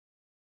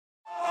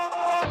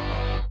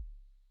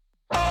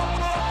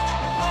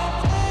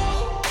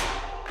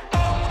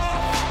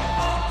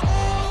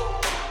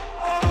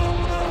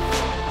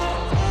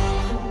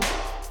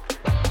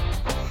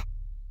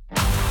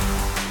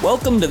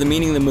Welcome to The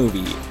Meaning of the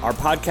Movie, our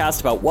podcast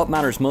about what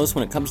matters most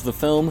when it comes to the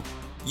film.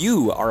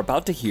 You are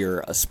about to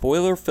hear a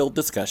spoiler-filled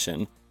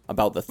discussion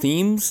about the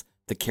themes,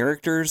 the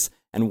characters,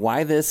 and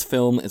why this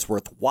film is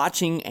worth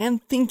watching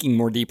and thinking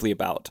more deeply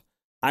about.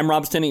 I'm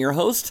Rob Stinnett, your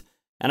host,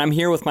 and I'm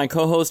here with my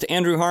co-host,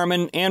 Andrew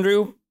Harmon.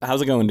 Andrew,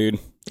 how's it going, dude?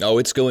 Oh,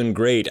 it's going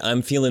great.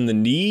 I'm feeling the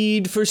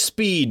need for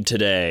speed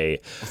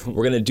today.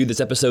 We're going to do this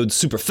episode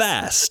super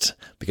fast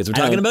because we're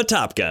talking about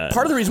Top Gun.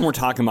 Part of the reason we're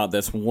talking about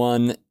this,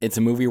 one, it's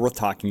a movie worth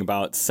talking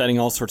about, setting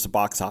all sorts of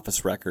box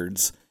office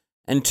records.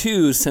 And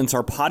two, since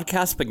our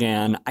podcast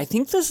began, I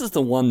think this is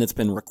the one that's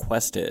been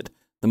requested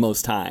the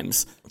most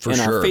times. For in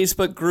sure. our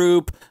Facebook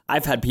group,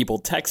 I've had people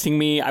texting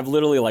me. I've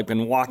literally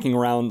been walking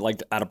around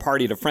at a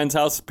party at a friend's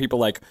house. People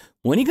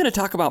when are you going to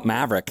talk about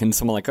Maverick? And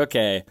someone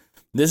okay,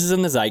 this is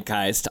in the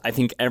zeitgeist. I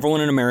think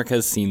everyone in America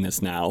has seen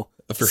this now.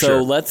 For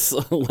sure.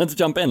 So let's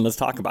jump in. Let's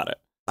talk about it.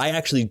 I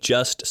actually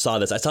just saw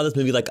this. I saw this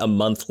movie a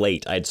month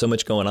late. I had so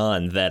much going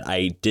on that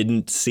I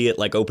didn't see it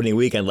opening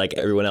weekend like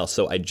everyone else.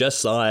 So I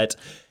just saw it.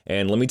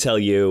 And let me tell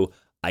you,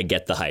 I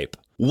get the hype.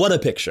 What a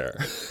picture.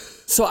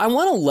 So I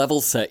want to level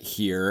set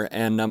here.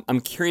 And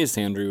I'm curious,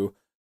 Andrew,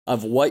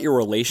 of what your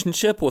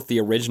relationship with the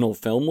original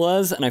film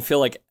was. And I feel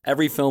like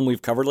every film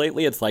we've covered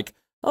lately, it's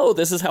oh,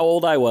 this is how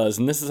old I was.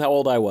 And this is how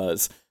old I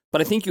was. But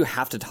I think you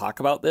have to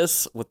talk about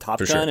this with Top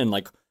Gun sure. and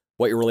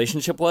what your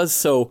relationship was.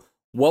 So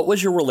what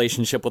was your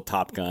relationship with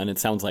Top Gun? It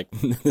sounds like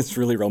it's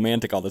really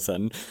romantic all of a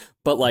sudden.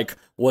 But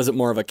was it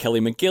more of a Kelly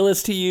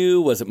McGillis to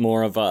you? Was it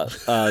more of a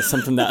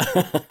something that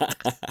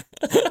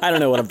I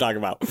don't know what I'm talking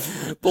about.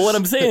 But what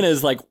I'm saying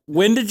is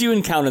when did you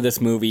encounter this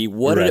movie?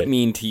 What did it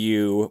mean to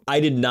you?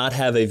 I did not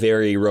have a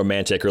very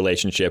romantic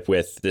relationship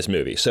with this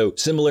movie. So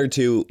similar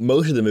to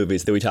most of the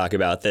movies that we talk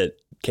about that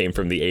came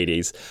from the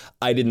 80s,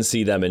 I didn't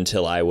see them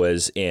until I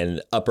was in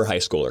upper high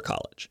school or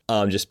college,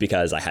 just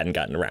because I hadn't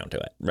gotten around to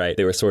it, right?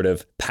 They were sort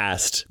of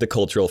past the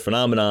cultural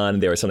phenomenon.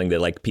 They were something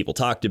that people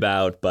talked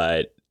about,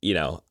 but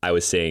I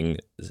was seeing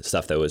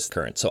stuff that was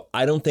current. So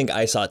I don't think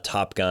I saw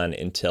Top Gun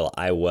until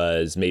I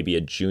was maybe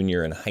a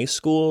junior in high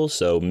school,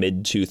 so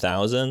mid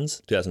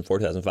 2000s, 2004,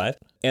 2005.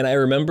 And I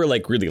remember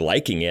really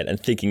liking it and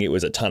thinking it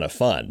was a ton of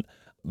fun.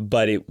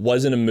 But it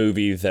wasn't a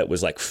movie that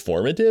was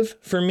formative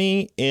for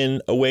me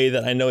in a way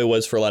that I know it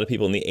was for a lot of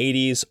people in the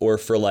 80s or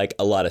for a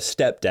lot of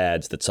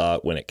stepdads that saw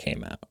it when it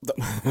came out.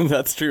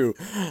 That's true.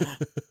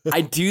 I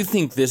do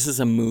think this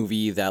is a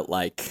movie that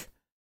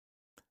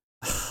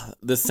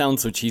this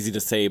sounds so cheesy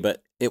to say,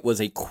 but it was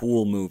a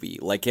cool movie.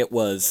 It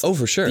was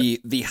for sure.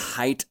 The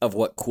height of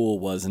what cool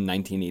was in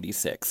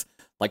 1986.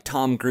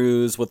 Tom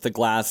Cruise with the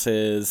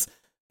glasses,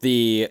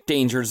 the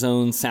Danger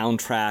Zone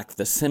soundtrack,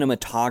 the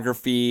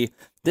cinematography.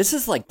 This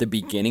is the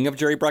beginning of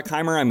Jerry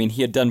Bruckheimer. I mean,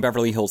 he had done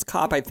Beverly Hills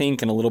Cop, I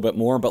think, and a little bit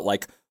more. But when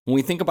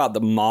we think about the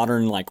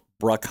modern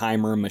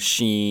Bruckheimer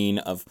machine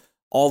of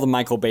all the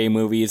Michael Bay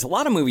movies, a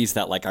lot of movies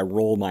that I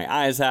roll my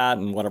eyes at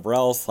and whatever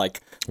else,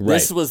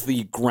 this was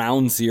the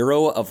ground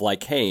zero of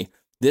hey,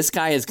 this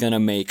guy is going to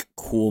make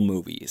cool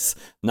movies.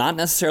 Not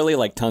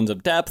necessarily tons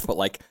of depth,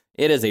 but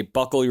it is a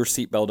buckle your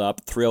seatbelt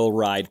up, thrill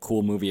ride,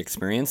 cool movie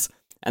experience.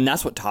 And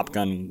that's what Top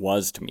Gun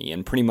was to me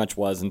and pretty much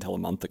was until a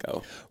month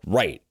ago.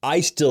 Right.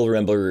 I still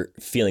remember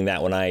feeling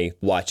that when I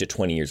watched it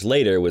 20 years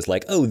later was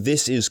oh,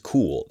 this is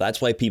cool. That's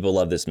why people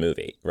love this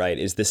movie, right?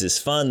 This is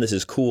fun. This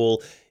is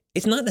cool.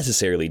 It's not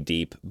necessarily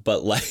deep,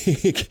 but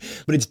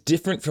but it's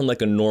different from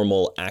a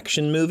normal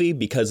action movie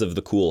because of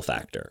the cool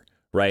factor,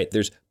 right?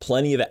 There's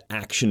plenty of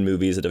action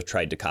movies that have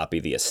tried to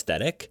copy the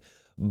aesthetic,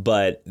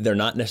 but they're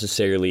not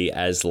necessarily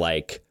as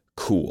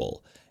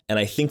cool. And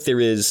I think there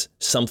is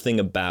something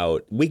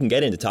about, we can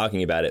get into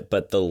talking about it,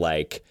 but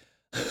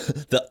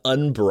the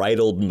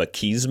unbridled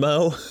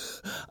machismo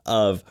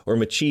or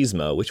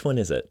machismo, which one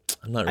is it?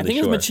 I'm not really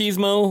sure. I think it's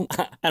machismo.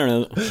 I don't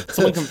know.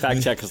 Someone can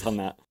fact check us on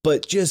that.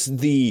 But just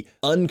the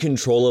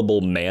uncontrollable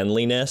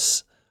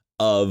manliness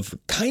of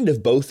kind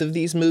of both of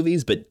these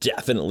movies, but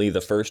definitely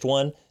the first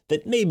one,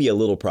 that may be a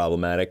little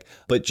problematic,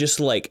 but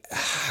just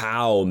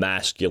how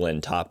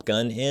masculine Top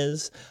Gun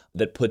is,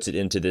 that puts it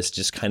into this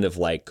just kind of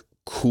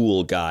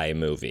cool guy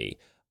movie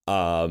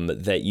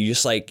that you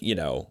just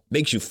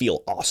makes you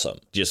feel awesome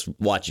just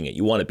watching it.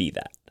 You want to be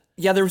that.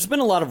 Yeah, there's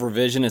been a lot of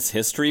revisionist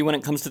history when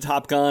it comes to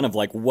Top Gun of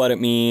what it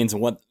means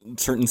and what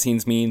certain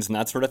scenes means and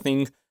that sort of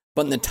thing.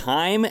 But in the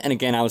time, and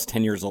again, I was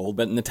 10 years old,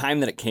 but in the time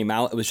that it came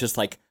out, it was just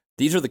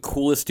these are the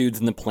coolest dudes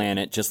in the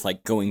planet, just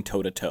going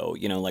toe to toe,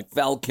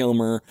 Val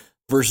Kilmer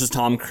versus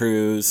Tom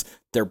Cruise.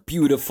 They're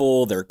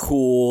beautiful, they're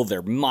cool,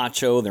 they're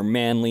macho, they're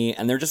manly,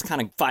 and they're just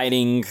kind of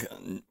fighting,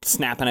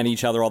 snapping at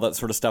each other, all that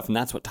sort of stuff, and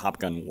that's what Top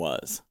Gun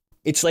was.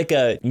 It's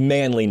a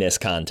manliness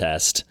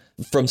contest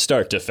from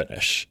start to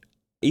finish.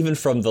 Even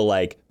from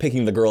the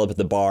picking the girl up at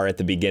the bar at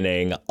the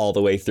beginning all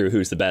the way through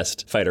who's the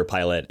best fighter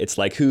pilot, it's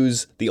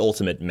who's the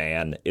ultimate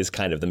man is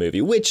kind of the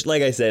movie, which,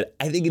 like I said,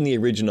 I think in the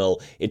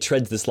original, it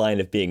treads this line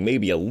of being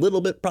maybe a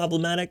little bit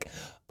problematic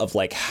of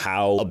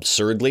how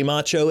absurdly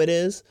macho it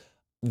is,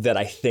 that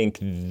I think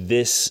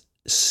this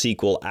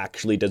sequel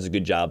actually does a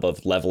good job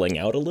of leveling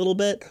out a little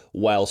bit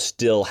while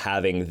still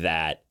having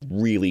that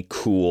really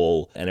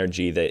cool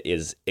energy that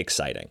is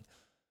exciting.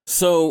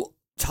 So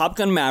Top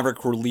Gun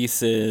Maverick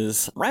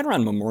releases right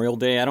around Memorial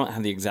Day. I don't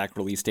have the exact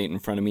release date in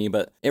front of me,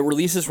 but it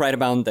releases right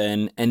about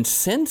then. And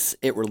since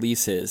it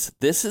releases,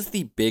 this is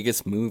the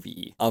biggest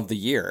movie of the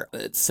year.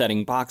 It's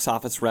setting box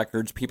office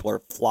records. People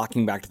are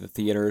flocking back to the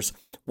theaters.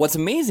 What's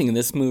amazing in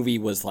this movie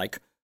was like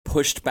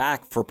pushed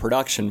back for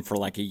production for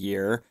like a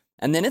year.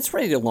 And then it's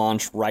ready to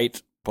launch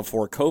right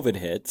before COVID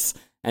hits.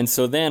 And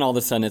so then all of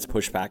a sudden it's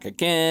pushed back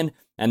again.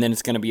 And then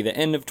it's going to be the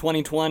end of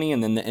 2020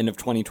 and then the end of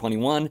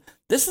 2021.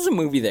 This is a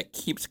movie that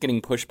keeps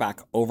getting pushed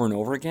back over and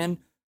over again.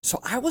 So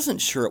I wasn't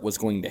sure it was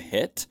going to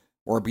hit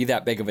or be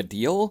that big of a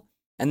deal.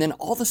 And then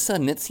all of a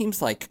sudden it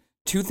seems like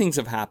two things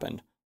have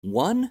happened.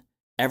 One,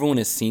 everyone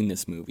has seen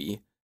this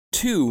movie.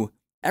 Two,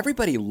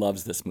 everybody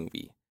loves this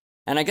movie.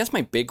 And I guess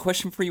my big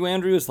question for you,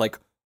 Andrew, is like,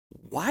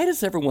 why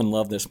does everyone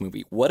love this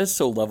movie? What is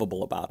so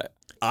lovable about it?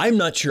 I'm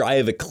not sure I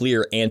have a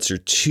clear answer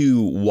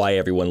to why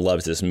everyone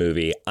loves this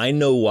movie. I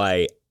know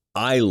why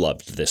I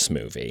loved this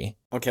movie.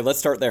 Okay, let's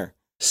start there.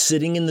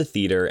 Sitting in the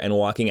theater and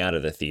walking out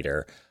of the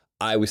theater,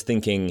 I was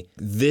thinking,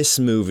 this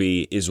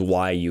movie is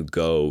why you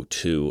go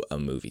to a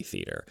movie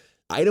theater.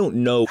 I don't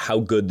know how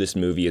good this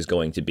movie is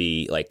going to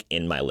be like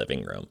in my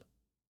living room.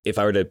 If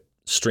I were to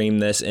stream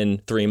this in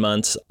 3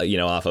 months,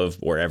 off of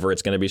wherever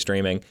it's going to be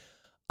streaming,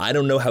 I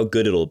don't know how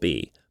good it'll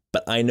be.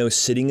 But I know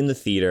sitting in the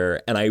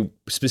theater, and I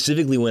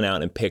specifically went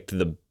out and picked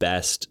the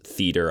best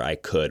theater I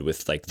could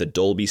with like the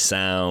Dolby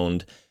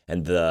sound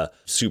and the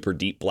super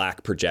deep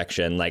black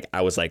projection. Like I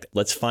was like,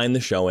 let's find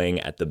the showing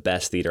at the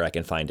best theater I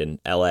can find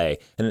in LA.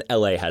 And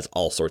LA has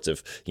all sorts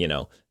of,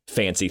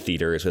 fancy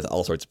theaters with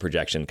all sorts of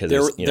projection because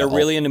they're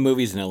really into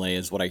movies in LA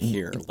is what I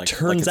hear. Like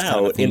turns like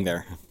out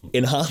in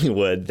in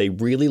Hollywood, they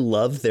really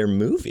love their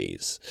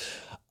movies.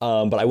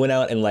 But I went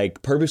out and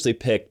like purposely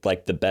picked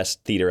like the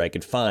best theater I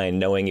could find,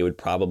 knowing it would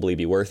probably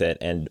be worth it.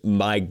 And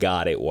my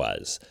God, it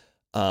was.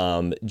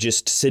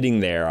 Just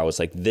sitting there, I was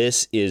like,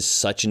 this is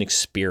such an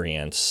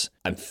experience.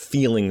 I'm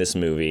feeling this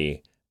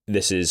movie.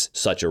 This is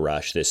such a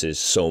rush. This is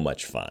so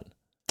much fun.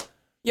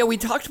 Yeah, we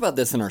talked about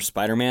this in our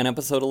Spider-Man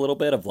episode a little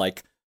bit of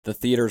like the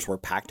theaters were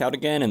packed out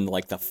again and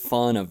like the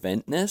fun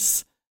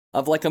eventness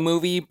of like a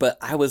movie. But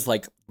I was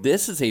like,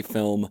 this is a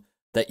film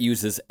that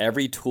uses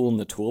every tool in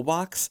the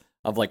toolbox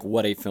of like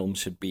what a film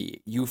should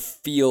be. You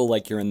feel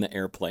like you're in the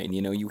airplane,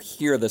 you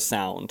hear the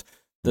sound,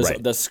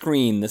 the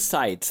screen, the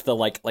sights, the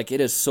like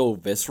it is so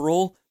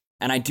visceral.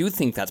 And I do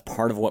think that's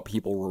part of what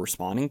people were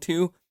responding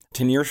to.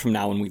 10 years from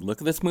now, when we look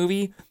at this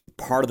movie,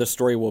 part of the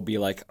story will be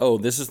like, oh,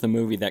 this is the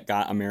movie that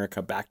got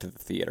America back to the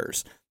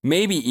theaters.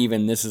 Maybe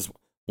even this is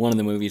one of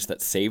the movies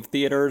that saved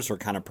theaters or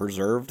kind of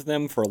preserved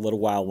them for a little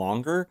while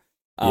longer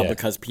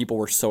because people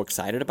were so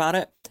excited about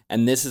it.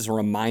 And this is a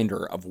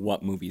reminder of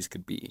what movies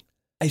could be.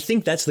 I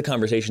think that's the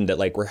conversation that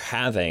like we're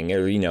having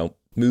or,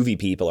 movie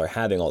people are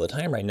having all the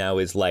time right now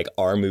is like,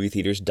 are movie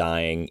theaters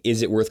dying?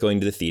 Is it worth going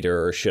to the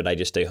theater or should I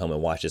just stay home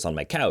and watch this on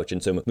my couch?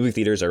 And so movie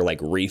theaters are like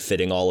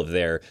refitting all of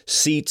their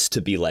seats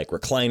to be like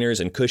recliners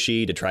and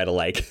cushy to try to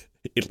like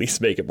at least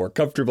make it more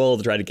comfortable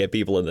to try to get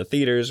people in the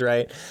theaters.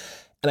 Right.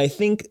 And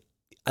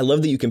I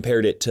love that you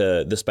compared it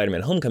to the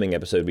Spider-Man Homecoming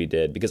episode we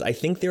did, because I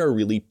think there are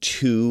really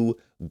two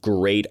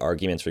great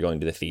arguments for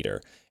going to the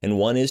theater. And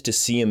one is to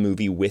see a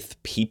movie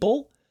with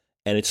people.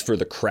 And it's for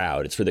the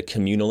crowd. It's for the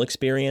communal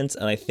experience.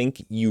 And I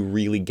think you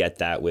really get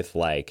that with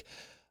like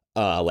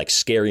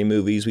scary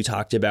movies we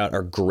talked about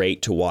are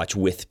great to watch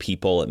with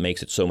people. It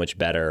makes it so much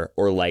better.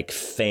 Or like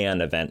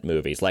fan event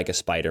movies like a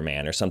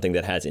Spider-Man or something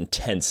that has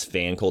intense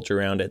fan culture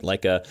around it,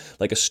 like a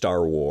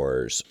Star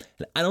Wars.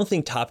 And I don't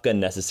think Top Gun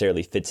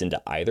necessarily fits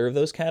into either of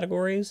those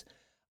categories.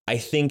 I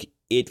think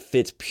it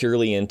fits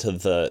purely into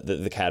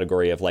the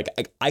category of like,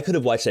 I could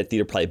have watched that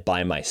theater probably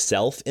by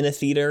myself in a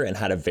theater and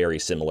had a very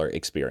similar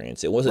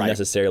experience. It wasn't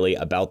necessarily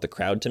about the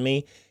crowd to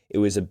me. It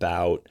was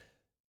about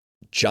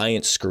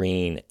giant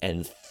screen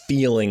and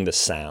feeling the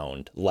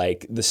sound,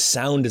 like the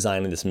sound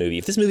design in this movie.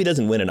 If this movie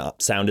doesn't win a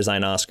sound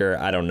design Oscar,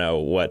 I don't know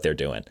what they're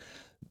doing.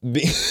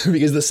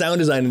 Because the sound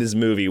design in this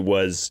movie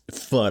was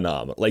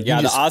phenomenal. Like,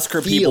 yeah, the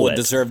Oscar people would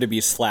deserve to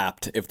be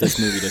slapped if this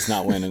movie does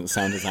not win a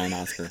sound design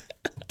Oscar.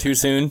 Too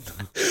soon?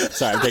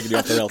 Sorry, I'm taking you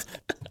off the rails.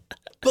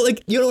 But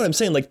like, you know what I'm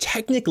saying? Like,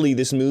 technically,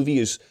 this movie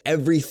is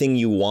everything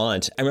you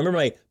want. I remember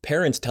my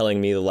parents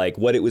telling me like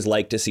what it was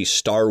like to see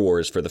Star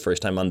Wars for the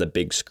first time on the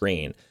big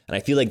screen. And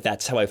I feel like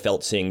that's how I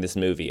felt seeing this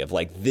movie of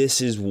like,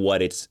 this is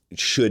what it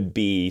should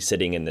be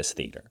sitting in this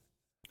theater.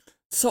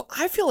 So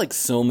I feel like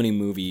so many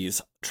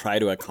movies try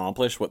to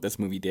accomplish what this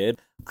movie did.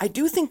 I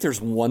do think there's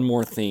one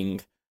more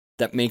thing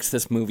that makes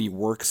this movie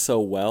work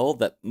so well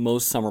that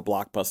most summer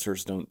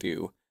blockbusters don't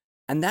do.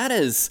 And that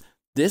is,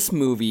 this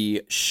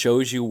movie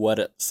shows you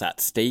what's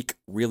at stake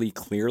really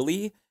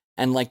clearly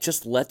and like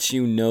just lets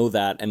you know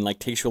that and like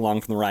takes you along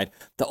from the ride.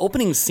 The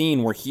opening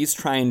scene where he's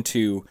trying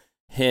to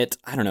hit,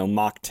 I don't know,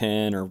 Mach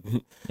 10 or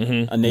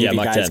Mm-hmm. a Navy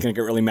Mach guy's 10. going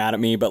to get really mad at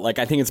me, but like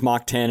I think it's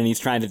Mach 10 and he's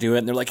trying to do it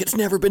and they're like, it's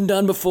never been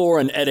done before.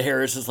 And Ed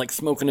Harris is like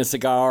smoking a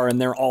cigar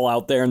and they're all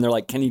out there and they're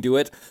like, can you do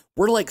it?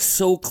 We're like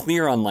so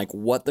clear on like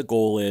what the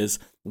goal is,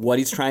 what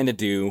he's trying to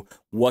do,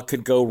 what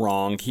could go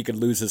wrong. He could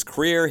lose his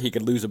career. He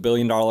could lose $1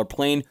 billion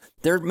plane.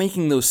 They're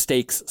making those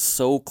stakes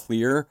so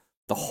clear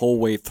the whole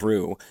way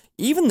through.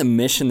 Even the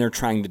mission they're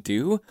trying to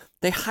do,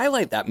 they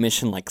highlight that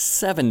mission like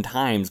 7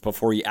 times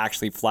before he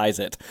actually flies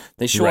it.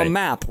 They show a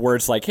map where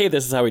it's like, hey,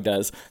 this is how he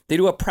does. They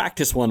do a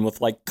practice one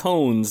with like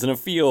cones in a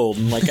field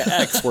and like an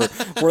X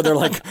where they're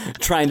like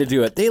trying to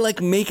do it. They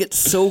like make it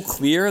so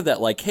clear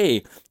that like,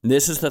 hey,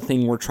 this is the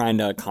thing we're trying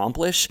to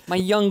accomplish. My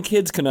young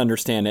kids can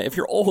understand it. If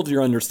you're old,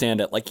 you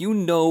understand it. Like, you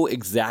know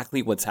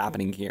exactly what's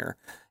happening here.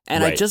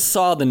 And I just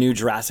saw the new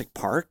Jurassic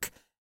Park,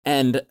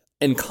 and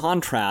in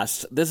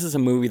contrast, this is a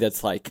movie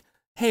that's like,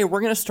 hey,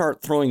 we're going to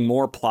start throwing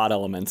more plot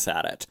elements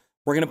at it.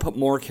 We're going to put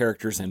more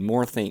characters in,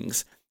 more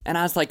things. And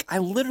I was like, I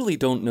literally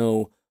don't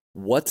know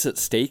what's at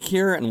stake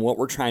here and what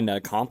we're trying to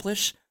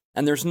accomplish.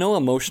 And there's no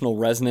emotional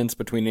resonance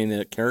between any of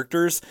the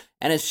characters.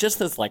 And it's just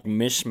this like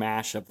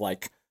mishmash of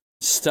like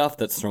stuff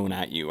that's thrown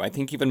at you. I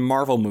think even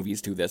Marvel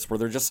movies do this, where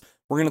they're just,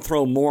 we're going to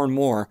throw more and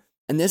more.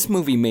 And this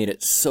movie made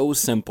it so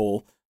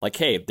simple. Like,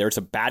 hey, there's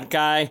a bad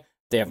guy.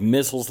 They have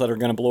missiles that are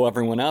going to blow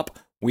everyone up.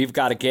 We've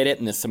got to get it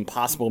in this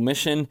impossible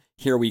mission.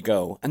 Here we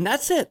go. And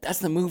that's it. That's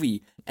the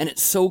movie. And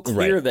it's so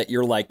clear that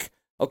you're like,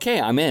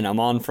 okay, I'm in. I'm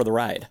on for the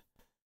ride.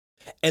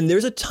 And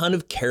there's a ton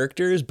of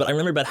characters, but I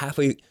remember about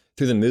halfway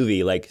through the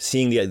movie, like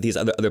seeing these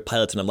other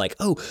pilots, and I'm like,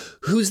 oh,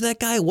 who's that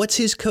guy? What's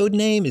his code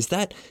name? Is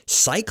that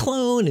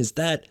Cyclone? Is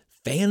that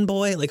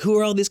Fanboy? Like, who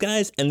are all these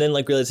guys? And then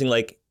like realizing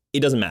like,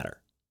 it doesn't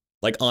matter.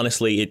 Like,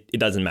 honestly, it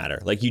doesn't matter.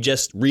 Like, you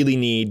just really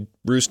need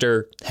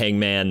Rooster,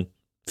 Hangman,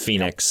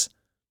 Phoenix. Yep.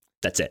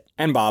 That's it.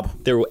 And Bob.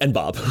 And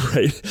Bob,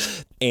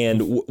 right?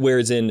 And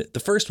whereas in the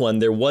first one,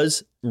 there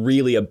was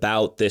really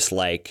about this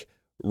like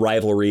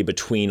rivalry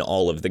between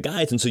all of the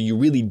guys. And so you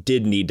really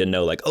did need to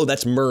know like, oh,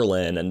 that's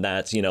Merlin and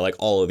that's, you know, like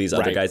all of these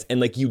other guys.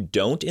 And like, you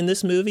don't in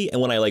this movie. And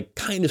when I like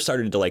kind of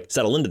started to like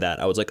settle into that,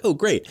 I was like, oh,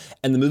 great.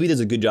 And the movie does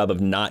a good job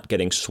of not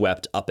getting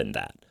swept up in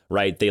that,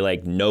 right? They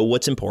like know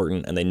what's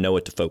important and they know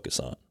what to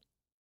focus on.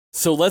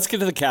 So let's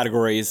get to the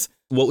categories.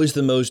 What was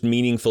the most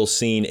meaningful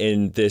scene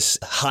in this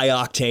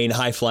high-octane,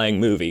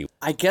 high-flying movie?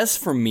 I guess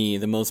for me,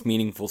 the most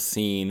meaningful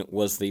scene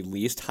was the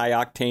least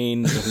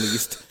high-octane, the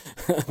least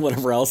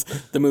whatever else,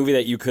 the movie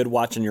that you could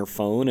watch on your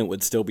phone. It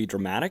would still be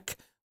dramatic,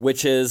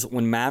 which is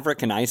when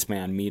Maverick and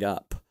Iceman meet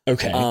up.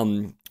 Okay.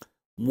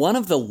 One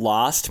of the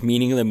lost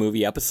meaning of the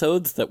movie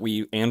episodes that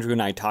Andrew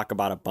and I talk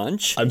about a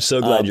bunch. I'm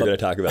so glad you're going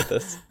to talk about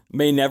this.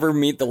 May never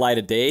meet the light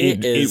of day.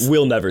 It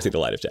will never see the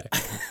light of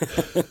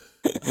day.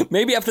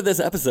 Maybe after this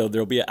episode,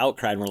 there'll be an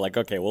outcry and we're like,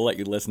 okay, we'll let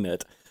you listen to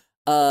it.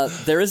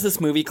 There is this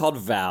movie called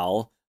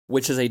Val,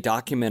 which is a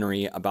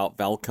documentary about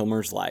Val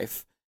Kilmer's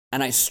life.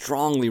 And I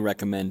strongly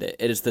recommend it.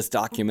 It is this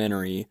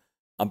documentary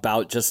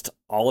about just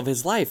all of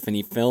his life. And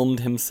he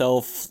filmed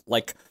himself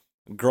like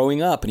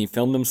growing up and he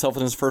filmed himself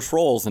in his first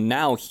roles. And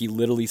now he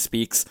literally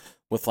speaks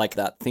with like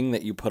that thing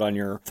that you put on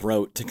your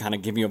throat to kind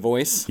of give you a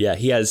voice. Yeah,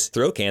 he has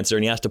throat cancer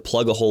and he has to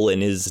plug a hole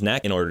in his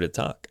neck in order to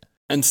talk.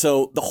 And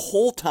so the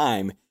whole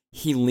time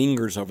he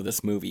lingers over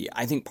this movie.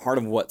 I think part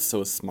of what's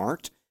so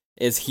smart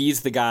is he's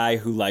the guy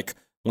who, like,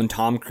 when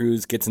Tom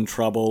Cruise gets in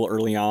trouble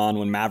early on,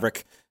 when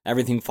Maverick,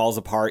 everything falls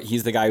apart,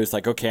 he's the guy who's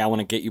like, okay, I want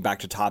to get you back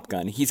to Top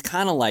Gun. He's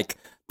kind of like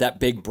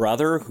that big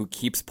brother who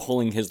keeps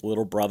pulling his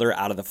little brother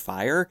out of the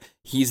fire.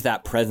 He's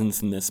that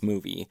presence in this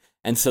movie.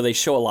 And so they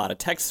show a lot of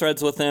text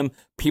threads with him.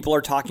 People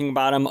are talking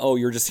about him. Oh,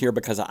 you're just here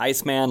because of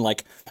Iceman.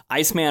 Like,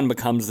 Iceman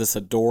becomes this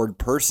adored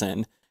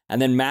person. And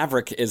then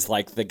Maverick is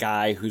like the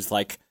guy who's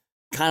like,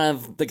 kind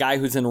of the guy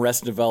who's in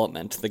Arrested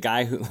Development, the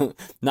guy who,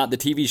 not the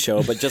TV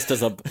show, but just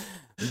as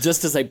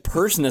a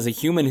person, as a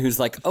human who's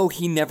like, oh,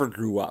 he never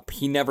grew up.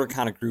 He never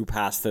kind of grew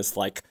past this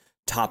like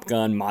Top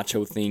Gun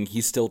macho thing.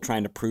 He's still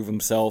trying to prove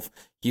himself.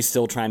 He's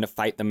still trying to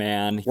fight the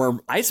man. Where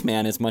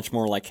Iceman is much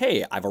more like,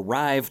 hey, I've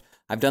arrived.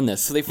 I've done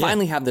this. So they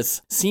finally have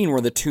this scene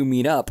where the two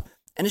meet up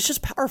and it's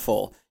just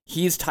powerful.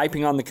 He's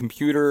typing on the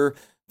computer,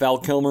 Val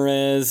Kilmer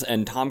is,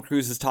 and Tom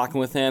Cruise is talking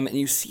with him. And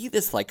you see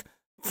this like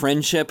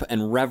friendship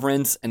and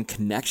reverence and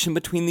connection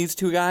between these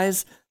two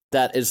guys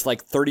that is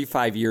like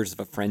 35 years of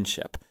a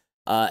friendship.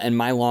 And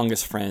my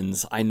longest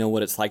friends, I know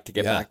what it's like to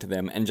get back to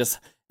them and just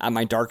at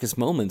my darkest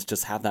moments,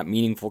 just have that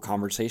meaningful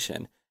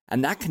conversation.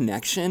 And that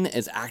connection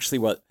is actually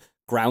what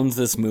grounds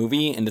this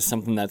movie into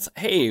something that's,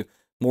 hey,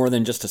 more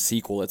than just a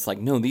sequel. It's like,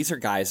 no, these are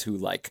guys who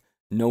like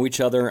know each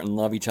other and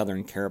love each other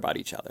and care about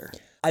each other.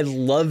 I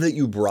love that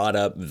you brought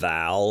up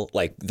Val,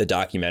 like the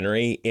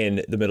documentary,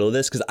 in the middle of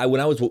this, because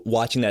when I was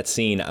watching that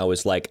scene, I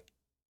was like,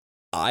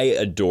 I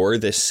adore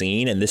this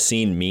scene, and this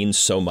scene means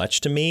so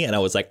much to me. And I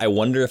was like, I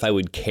wonder if I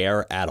would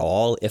care at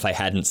all if I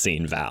hadn't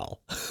seen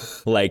Val.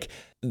 Like,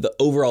 the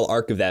overall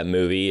arc of that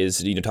movie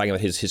is, you know, talking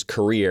about his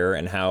career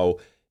and how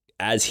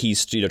as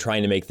he's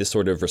trying to make this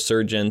sort of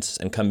resurgence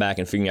and come back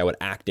and figuring out what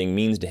acting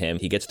means to him,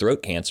 he gets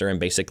throat cancer and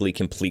basically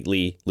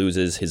completely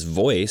loses his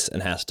voice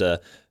and has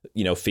to,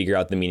 figure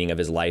out the meaning of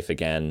his life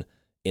again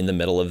in the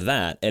middle of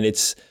that. And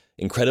it's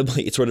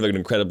sort of an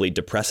incredibly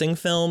depressing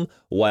film,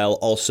 while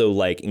also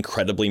like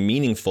incredibly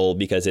meaningful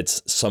because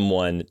it's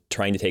someone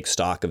trying to take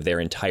stock of their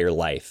entire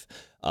life,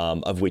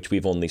 of which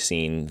we've only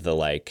seen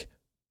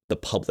the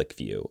public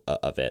view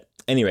of it.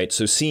 Anyway,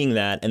 so seeing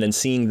that and then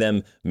seeing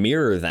them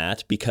mirror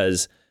that,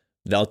 because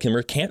Val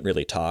Kilmer can't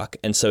really talk.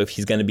 And so if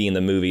he's going to be in the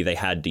movie, they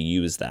had to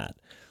use that.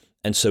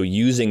 And so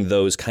using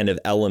those kind of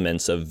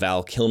elements of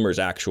Val Kilmer's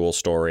actual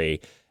story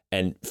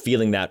and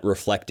feeling that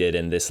reflected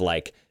in this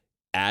like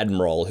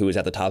admiral who is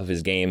at the top of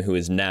his game, who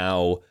is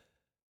now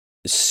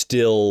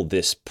still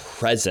this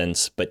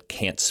presence, but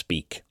can't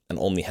speak and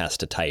only has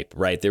to type,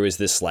 right? There was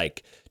this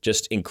like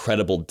just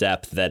incredible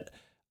depth that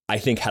I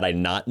think had I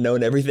not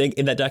known everything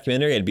in that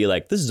documentary, I'd be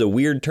like, this is a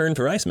weird turn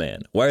for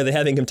Iceman. Why are they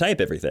having him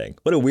type everything?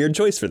 What a weird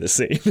choice for this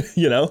scene,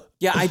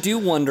 Yeah, I do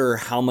wonder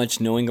how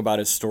much knowing about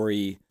his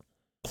story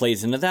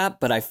plays into that.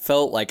 But I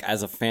felt like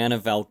as a fan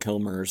of Val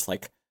Kilmer's,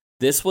 like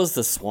this was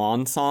the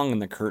swan song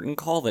and the curtain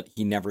call that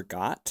he never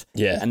got.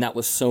 Yeah. And that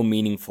was so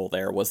meaningful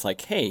there was like,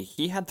 hey,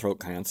 he had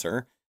throat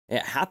cancer.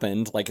 It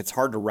happened. Like it's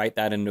hard to write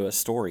that into a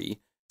story.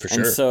 For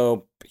sure. And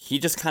so he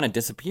just kind of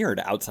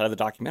disappeared outside of the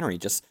documentary,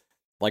 just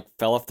like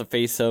fell off the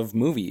face of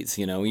movies,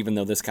 even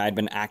though this guy had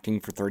been acting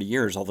for 30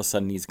 years, all of a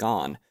sudden he's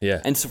gone. Yeah.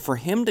 And so for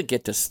him to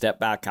get to step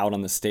back out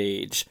on the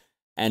stage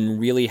and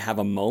really have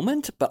a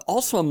moment, but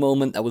also a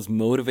moment that was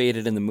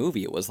motivated in the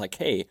movie. It was like,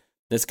 hey,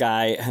 this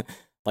guy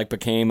like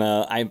became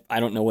I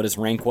don't know what his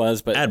rank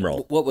was, but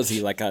admiral. What was he,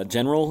 like a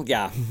general?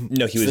 Yeah.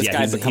 No, he was,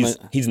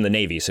 he's in the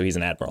Navy, so he's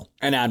an admiral.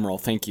 An admiral,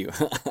 thank you.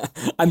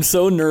 I'm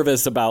so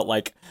nervous about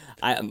like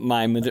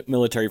my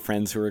military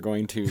friends who are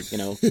going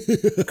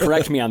to,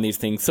 correct me on these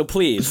things. So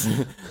please,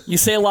 you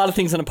say a lot of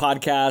things on a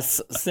podcast,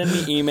 send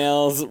me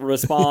emails,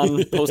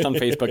 respond, post on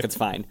Facebook, it's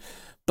fine.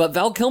 But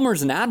Val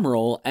Kilmer's an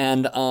admiral,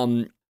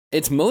 and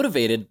it's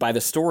motivated by the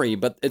story,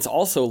 but it's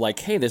also like,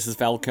 hey, this is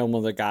Val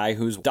Kilmer, the guy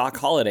who's Doc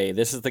Holliday.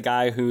 This is the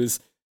guy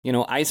who's,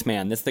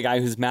 Iceman. This is the guy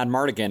who's Mad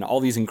Mardigan. All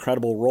these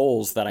incredible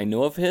roles that I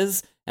know of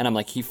his, and I'm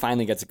like, he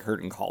finally gets a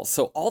curtain call.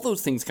 So all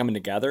those things coming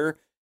together,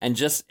 and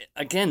just,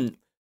 again,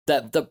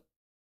 that the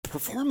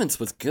performance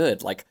was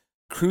good. Like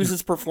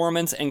Cruise's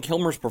performance and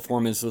Kilmer's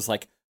performance was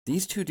like,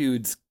 these two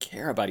dudes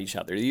care about each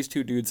other. These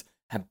two dudes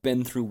have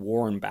been through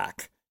war and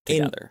back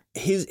together.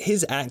 And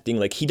his acting,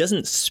 like he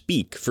doesn't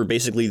speak for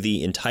basically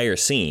the entire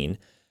scene.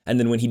 And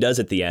then when he does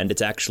at the end,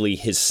 it's actually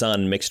his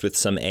son mixed with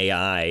some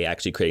AI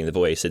actually creating the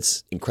voice.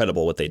 It's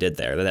incredible what they did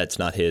there. That's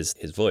not his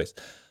voice.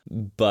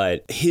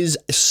 But his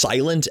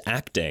silent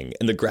acting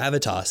and the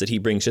gravitas that he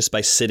brings just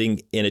by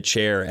sitting in a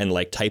chair and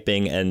like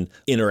typing and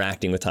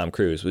interacting with Tom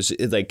Cruise was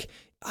like,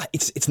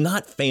 it's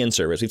not fan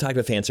service. We've talked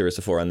about fan service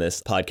before on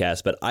this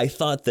podcast, but I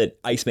thought that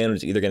Iceman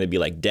was either going to be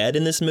like dead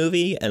in this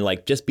movie and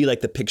like just be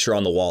like the picture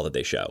on the wall that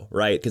they show,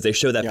 right? Because they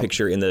show that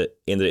picture in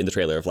the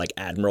trailer of like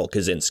Admiral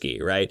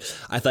Kaczynski, right?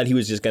 I thought he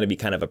was just going to be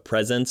kind of a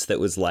presence that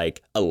was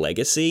like a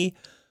legacy.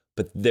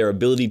 But their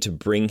ability to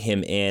bring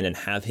him in and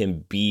have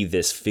him be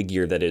this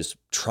figure that is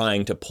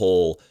trying to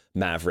pull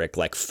Maverick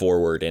like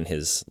forward in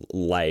his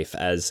life,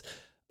 as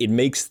it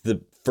makes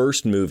the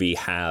first movie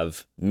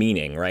have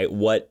meaning, right?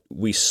 What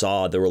we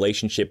saw, the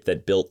relationship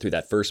that built through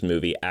that first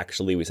movie,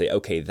 actually we say,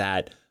 okay,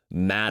 that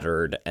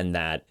mattered and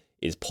that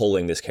is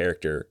pulling this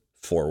character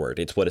forward.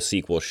 It's what a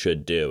sequel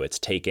should do. It's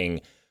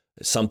taking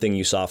something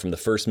you saw from the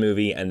first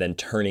movie and then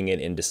turning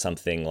it into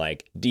something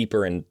like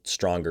deeper and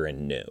stronger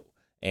and new.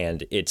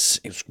 And it's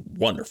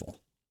wonderful.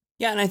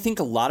 Yeah, and I think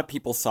a lot of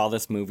people saw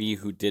this movie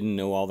who didn't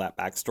know all that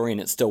backstory, and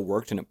it still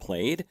worked and it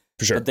played.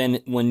 For sure. But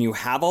then when you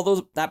have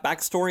all that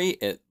backstory,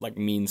 it like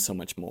means so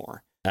much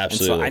more.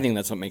 Absolutely. And so I think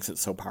that's what makes it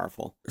so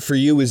powerful. For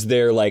you, is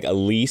there like a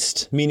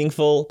least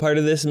meaningful part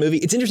of this movie?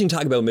 It's interesting to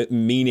talk about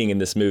meaning in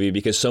this movie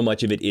because so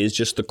much of it is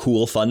just the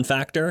cool fun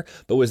factor.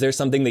 But was there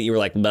something that you were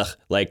like,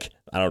 I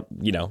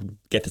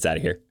don't, get this out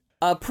of here?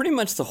 Pretty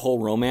much the whole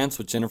romance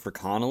with Jennifer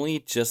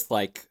Connelly just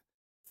like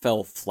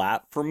fell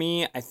flat for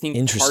me. I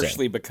think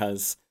partially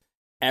because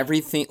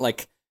everything,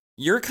 like,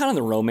 you're kind of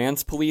the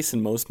romance police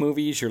in most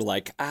movies. You're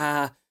like,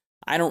 I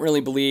don't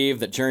really believe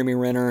that Jeremy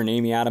Renner and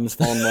Amy Adams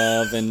fall in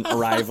love in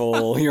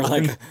Arrival. You're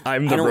like,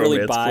 I'm the I don't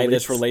really buy police.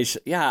 this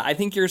relation. Yeah, I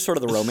think you're sort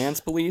of the romance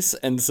police.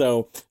 And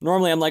so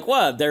normally I'm like,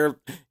 what?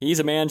 He's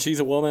a man, she's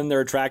a woman,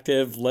 they're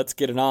attractive, let's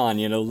get it on.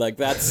 Like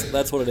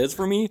that's what it is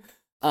for me.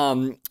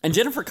 And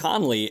Jennifer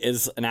Connelly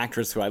is an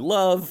actress who I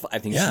love. I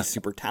think she's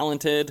super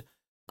talented.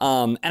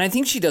 And I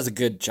think she does a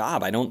good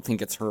job. I don't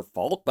think it's her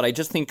fault, but I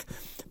just think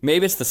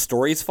maybe it's the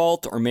story's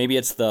fault, or maybe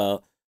it's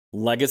the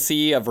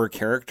legacy of her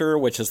character,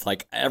 which is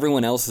like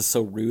everyone else is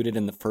so rooted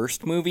in the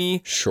first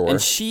movie. Sure.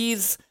 And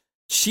she's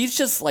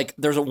just like,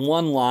 there's a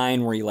one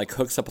line where he like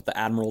hooks up with the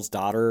Admiral's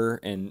daughter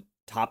in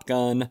Top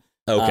Gun.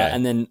 Okay.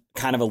 And then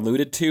kind of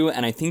alluded to,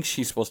 and I think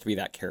she's supposed to be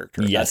that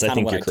character. Yes, That's I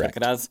think what you're I correct.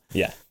 took it as.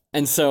 Yeah.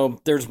 And so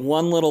there's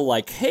one little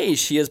like, hey,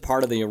 she is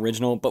part of the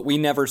original, but we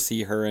never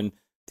see her in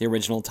the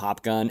original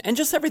Top Gun, and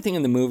just everything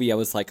in the movie. I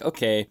was like,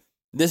 okay,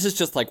 this is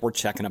just like we're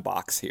checking a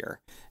box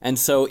here. And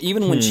so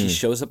even when she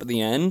shows up at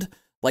the end,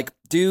 like,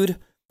 dude,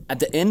 at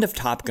the end of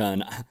Top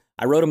Gun,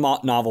 I wrote a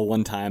novel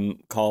one time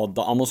called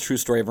The Almost True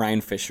Story of Ryan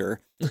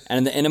Fisher.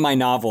 And at the end of my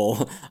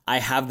novel, I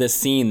have this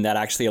scene that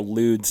actually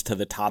alludes to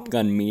the Top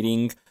Gun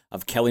meeting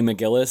of Kelly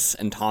McGillis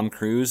and Tom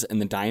Cruise in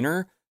the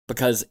diner,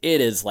 because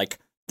it is like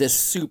this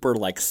super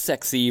like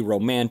sexy,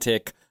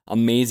 romantic,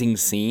 amazing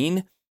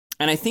scene.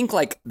 And I think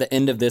like the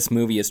end of this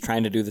movie is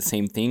trying to do the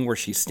same thing, where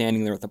she's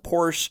standing there with a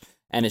Porsche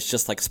and it's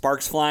just like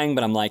sparks flying.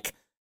 But I'm like,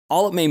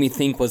 all it made me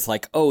think was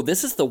like, oh,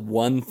 this is the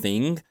one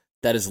thing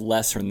that is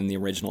lesser than the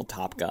original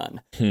Top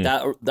Gun.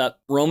 That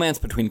romance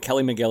between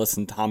Kelly McGillis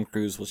and Tom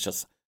Cruise was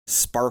just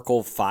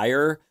sparkle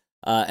fire.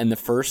 And the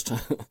first,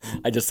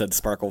 I just said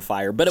sparkle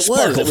fire, but it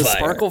was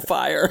sparkle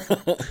fire.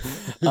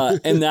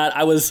 And that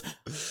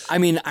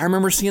I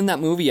remember seeing that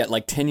movie at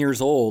like 10 years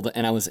old,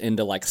 and I was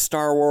into like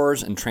Star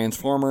Wars and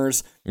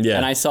Transformers. Yeah.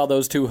 And I saw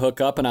those two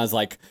hook up, and I was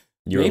like,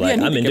 I'm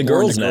into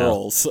girls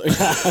now.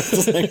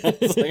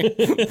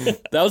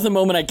 That was the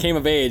moment I came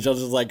of age. I was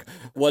just like,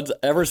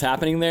 whatever's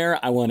happening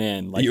there, I want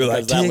in. Like, you were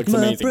like, take my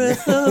amazing.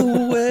 Breath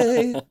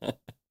away.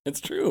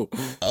 It's true.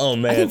 Oh,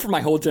 man. I think for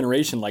my whole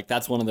generation, like,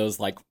 that's one of those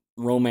like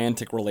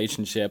romantic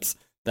relationships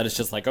that it's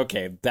just like,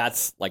 okay,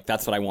 that's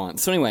what I want.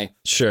 So anyway,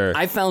 sure.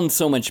 I found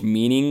so much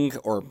meaning,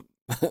 or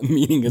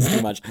meaning is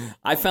too much.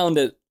 I found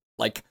it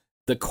like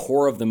the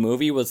core of the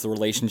movie was the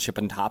relationship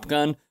in Top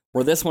Gun,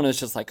 where this one is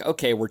just like,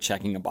 okay, we're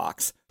checking a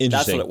box.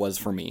 That's what it was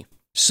for me.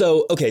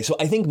 So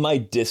I think my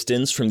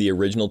distance from the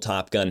original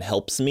Top Gun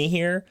helps me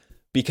here,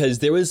 because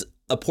there was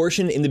a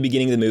portion in the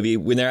beginning of the movie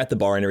when they're at the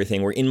bar and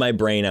everything where in my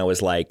brain I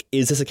was like,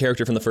 is this a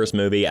character from the first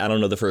movie? I don't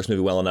know the first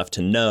movie well enough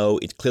to know.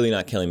 It's clearly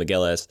not Kelly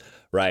McGillis,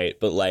 right?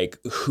 But like,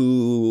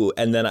 who?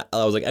 And then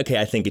I was like, okay,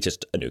 I think it's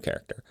just a new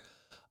character.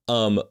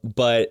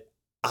 But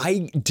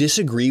I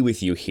disagree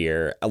with you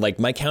here. Like,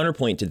 my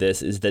counterpoint to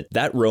this is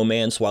that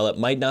romance, while it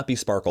might not be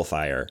sparkle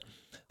fire,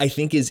 I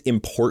think is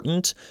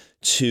important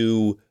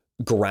to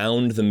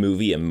ground the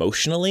movie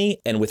emotionally.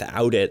 And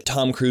without it,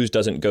 Tom Cruise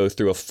doesn't go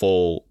through a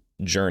full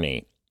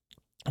journey.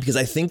 Because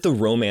I think the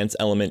romance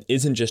element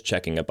isn't just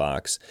checking a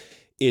box.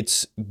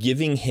 It's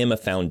giving him a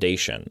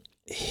foundation.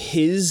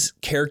 His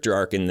character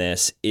arc in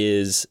this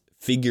is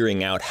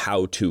figuring out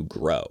how to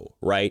grow,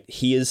 right?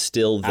 He is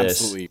still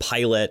this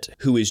pilot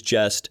who is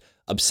just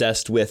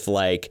obsessed with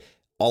like,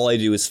 all I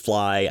do is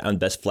fly. I'm the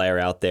best flyer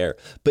out there.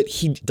 But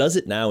he does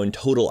it now in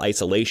total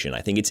isolation.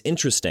 I think it's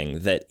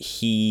interesting that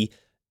he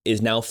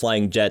is now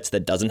flying jets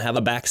that doesn't have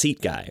a backseat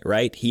guy,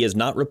 right? He has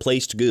not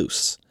replaced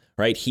Goose,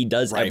 right? He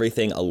does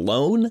everything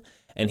alone,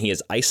 and he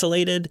is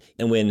isolated.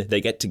 And when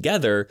they get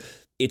together,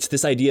 it's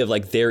this idea of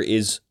like, there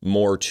is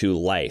more to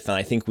life. And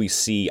I think we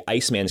see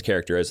Iceman's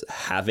character as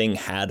having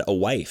had a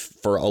wife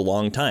for a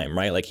long time,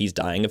 right? Like, he's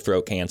dying of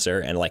throat cancer,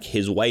 and like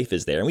his wife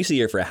is there, and we see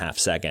her for a half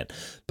second.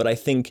 But I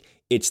think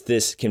it's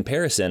this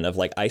comparison of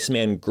like,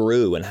 Iceman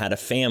grew and had a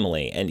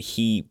family, and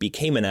he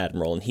became an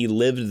admiral, and he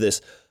lived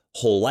this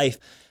whole life.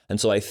 And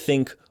so I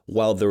think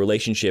while the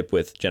relationship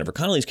with Jennifer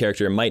Connelly's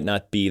character might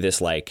not be this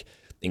like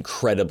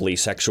incredibly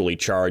sexually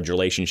charged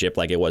relationship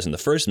like it was in the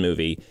first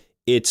movie,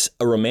 it's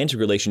a romantic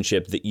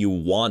relationship that you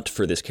want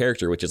for this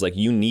character, which is like,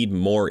 you need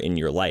more in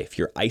your life.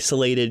 You're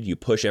isolated, you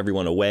push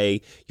everyone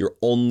away, you're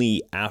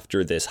only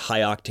after this high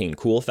octane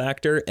cool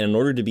factor. And in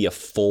order to be a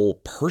full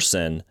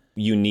person,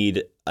 you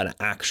need an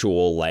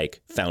actual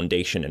like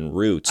foundation and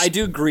roots. I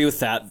do agree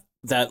with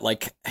that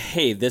like,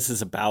 hey, this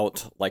is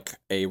about like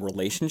a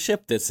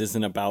relationship. This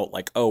isn't about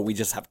like, oh, we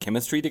just have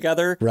chemistry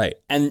together. Right.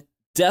 And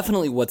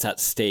definitely what's at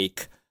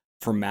stake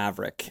for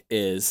Maverick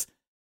is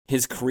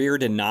his career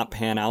did not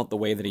pan out the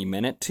way that he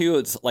meant it to.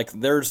 It's like,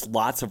 there's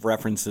lots of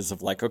references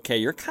of like, okay,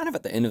 you're kind of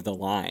at the end of the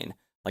line.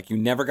 Like, you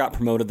never got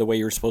promoted the way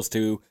you were supposed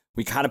to.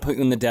 We kind of put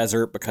you in the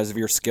desert because of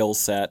your skill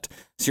set.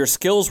 So your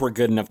skills were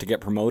good enough to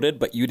get promoted,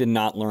 but you did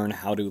not learn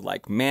how to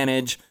like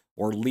manage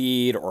or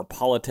lead or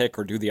politic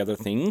or do the other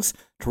things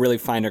to really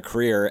find a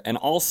career. And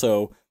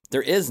also,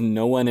 there is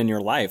no one in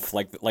your life.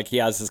 Like he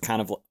has this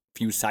kind of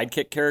few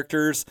sidekick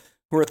characters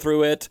who are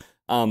through it.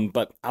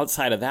 But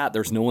outside of that,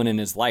 there's no one in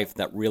his life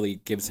that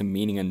really gives him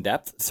meaning and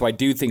depth. So I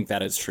do think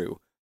that is true.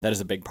 That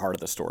is a big part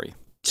of the story.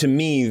 To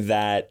me,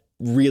 that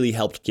really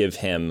helped give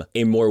him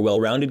a more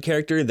well-rounded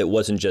character that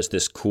wasn't just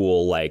this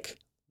cool, like,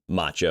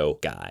 macho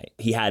guy.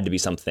 He had to be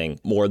something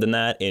more than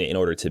that in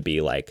order to be,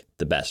 like,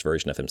 the best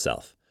version of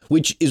himself.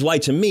 Which is why,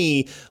 to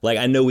me, like,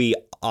 I know we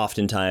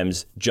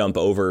oftentimes jump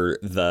over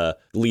the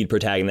lead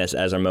protagonist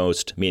as our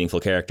most meaningful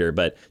character,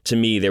 but to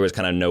me, there was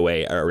kind of no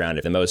way around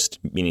it. The most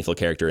meaningful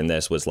character in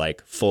this was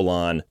like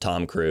full-on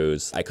Tom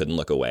Cruise. I couldn't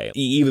look away.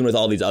 Even with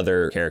all these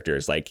other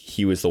characters, like,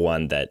 he was the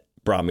one that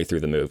brought me through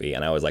the movie,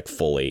 and I was like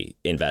fully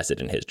invested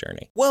in his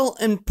journey. Well,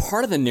 and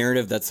part of the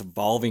narrative that's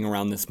evolving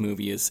around this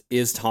movie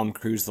is Tom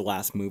Cruise the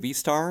last movie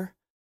star?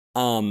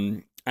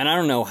 And I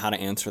don't know how to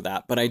answer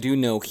that, but I do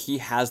know he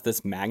has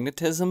this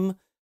magnetism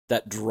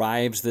that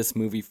drives this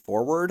movie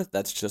forward.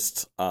 That's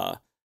just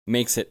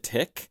makes it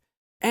tick.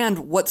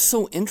 And what's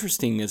so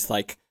interesting is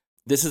like,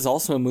 this is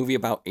also a movie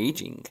about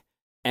aging.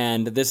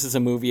 And this is a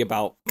movie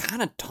about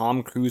kind of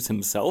Tom Cruise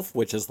himself,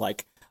 which is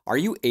like, are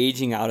you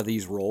aging out of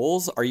these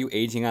roles? Are you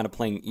aging out of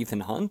playing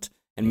Ethan Hunt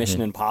in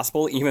Mission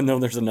Impossible, even though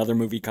there's another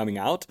movie coming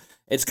out?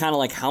 It's kind of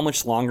like, how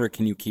much longer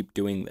can you keep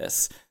doing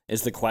this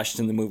is the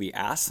question the movie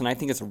asks. And I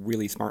think it's a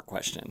really smart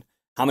question.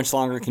 How much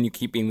longer can you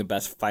keep being the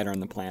best fighter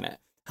on the planet?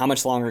 How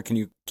much longer can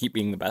you keep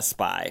being the best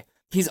spy?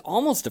 He's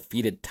almost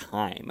defeated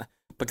time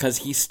because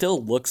he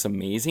still looks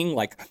amazing.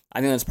 Like,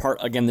 I think that's part,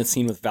 again, this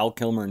scene with Val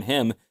Kilmer and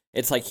him.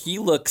 It's like he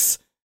looks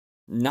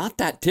not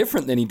that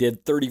different than he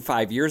did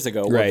 35 years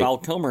ago, where Val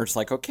Kilmer's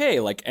like, okay,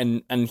 like,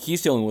 and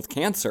he's dealing with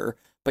cancer.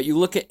 But you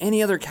look at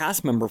any other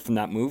cast member from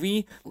that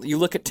movie, you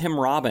look at Tim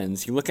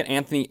Robbins, you look at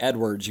Anthony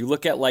Edwards, you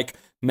look at like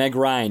Meg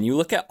Ryan, you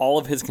look at all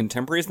of his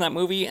contemporaries in that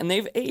movie, and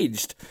they've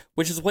aged,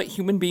 which is what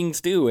human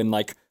beings do. And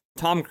like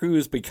Tom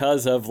Cruise,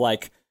 because of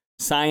like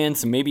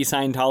science and maybe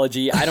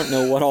Scientology, I don't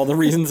know what all the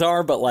reasons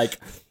are, but like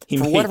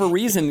for whatever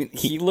reason,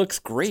 he looks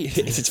great.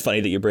 It's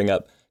funny that you bring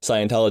up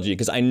Scientology,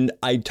 because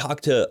I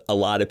talk to a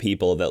lot of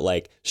people that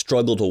like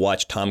struggle to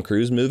watch Tom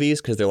Cruise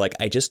movies because they're like,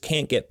 I just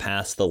can't get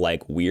past the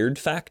like weird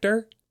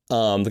factor.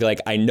 Like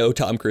I know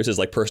Tom Cruise's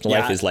like personal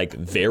life is like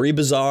very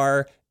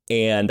bizarre,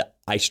 and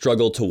I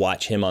struggle to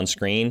watch him on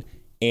screen,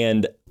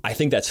 and I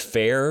think that's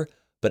fair,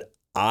 but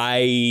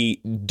I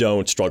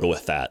don't struggle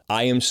with that.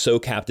 I am so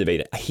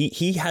captivated.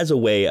 He has a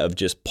way of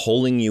just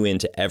pulling you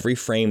into every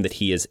frame that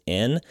he is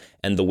in,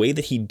 and the way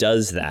that he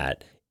does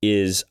that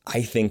is,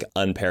 I think,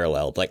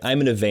 unparalleled. Like,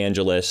 I'm an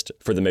evangelist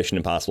for the Mission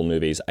Impossible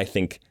movies. I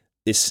think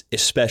this,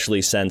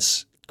 especially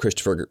since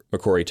Christopher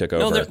McQuarrie took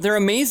over. No, they're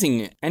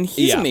amazing, and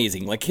he's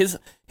amazing. Like his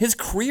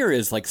career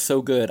is like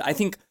so good. I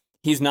think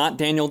he's not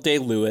Daniel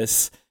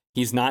Day-Lewis.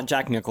 He's not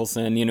Jack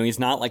Nicholson. You know, he's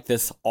not like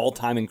this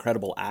all-time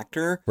incredible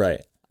actor.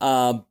 Right.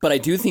 But I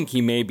do think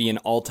he may be an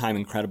all-time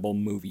incredible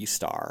movie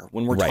star.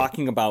 When we're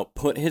talking about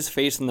put his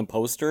face in the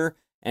poster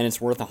and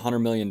it's worth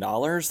 $100 million,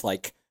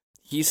 like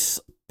he's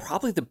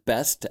probably the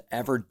best to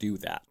ever do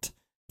that.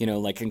 You know,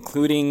 like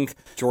including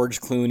George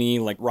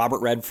Clooney, like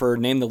Robert Redford,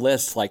 name the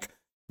list. Like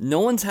no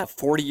one's had a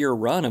 40-year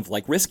run of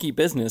like Risky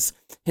Business.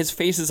 His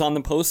face is on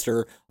the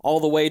poster all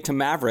the way to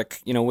Maverick,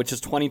 you know, which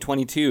is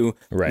 2022,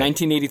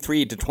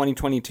 1983 to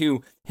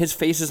 2022. His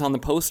face is on the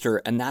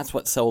poster, and that's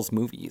what sells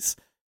movies.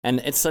 And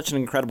it's such an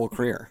incredible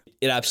career.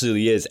 It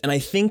absolutely is. And I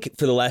think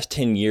for the last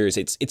 10 years,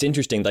 it's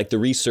interesting, like the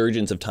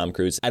resurgence of Tom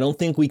Cruise. I don't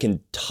think we can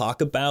talk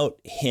about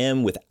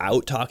him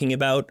without talking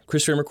about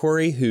Christopher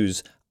McQuarrie,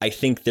 who's, I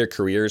think their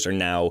careers are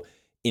now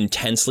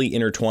intensely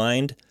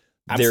intertwined.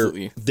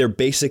 Absolutely. They're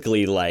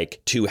basically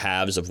like two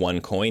halves of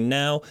one coin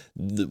now.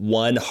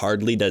 One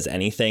hardly does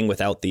anything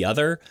without the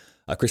other.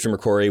 Christopher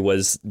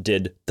McQuarrie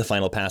did the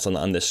final pass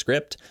on this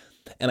script.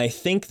 And I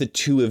think the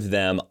two of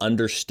them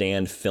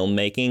understand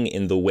filmmaking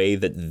in the way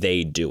that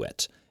they do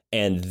it.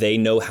 And they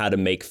know how to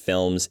make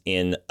films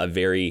in a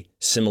very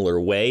similar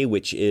way,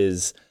 which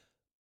is,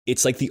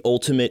 it's like the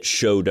ultimate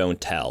show, don't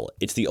tell.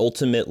 It's the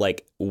ultimate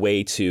like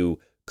way to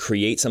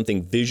create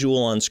something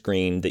visual on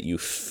screen that you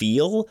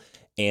feel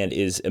and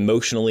is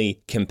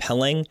emotionally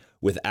compelling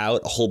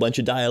without a whole bunch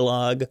of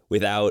dialogue,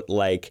 without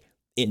like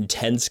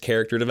intense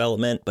character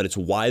development. But it's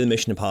why the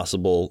Mission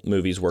Impossible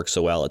movies work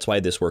so well. It's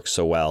why this works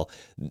so well.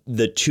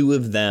 The two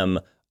of them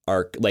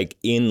are like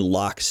in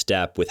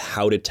lockstep with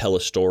how to tell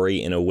a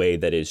story in a way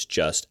that is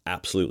just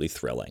absolutely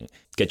thrilling.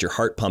 Get your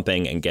heart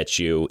pumping and get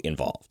you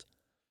involved.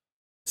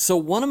 So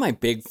one of my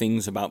big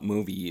things about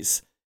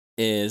movies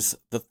is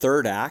the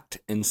third act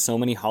in so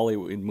many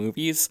Hollywood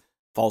movies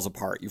falls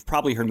apart. You've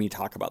probably heard me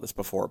talk about this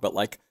before, but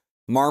like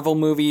Marvel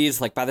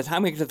movies, like by the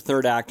time we get to the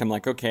third act, I'm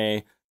like,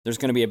 okay, there's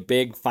going to be a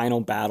big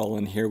final battle,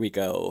 and here we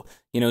go.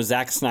 You know,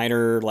 Zack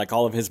Snyder, like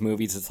all of his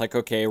movies, it's like,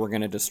 okay, we're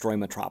going to destroy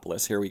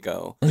Metropolis. Here we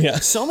go. Yeah.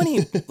 So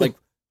many like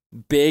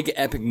big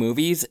epic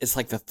movies, it's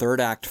like the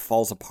third act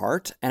falls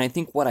apart. And I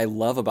think what I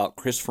love about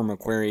Christopher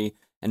McQuarrie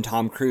and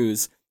Tom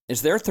Cruise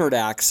is their third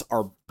acts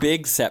are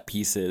big set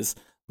pieces,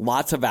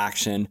 lots of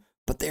action,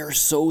 but they are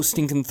so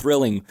stinking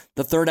thrilling.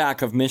 The third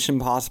act of Mission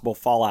Impossible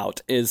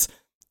Fallout is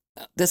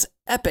this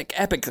epic,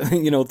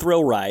 you know,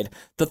 thrill ride.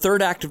 The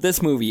third act of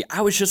this movie,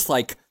 I was just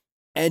like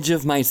edge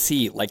of my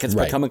seat. Like it's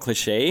become a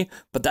cliche,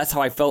 but that's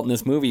how I felt in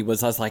this movie. I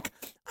was like,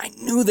 I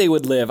knew they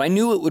would live. I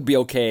knew it would be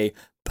okay,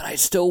 but I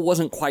still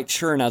wasn't quite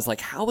sure. And I was like,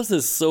 how is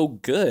this so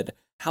good?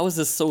 How is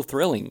this so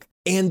thrilling?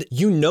 And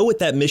you know what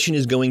that mission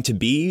is going to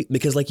be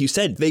because, like you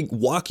said, they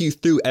walk you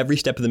through every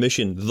step of the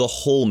mission, the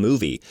whole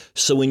movie.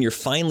 So when you're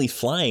finally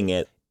flying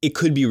it, it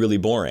could be really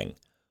boring.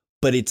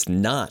 But it's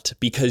not,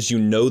 because you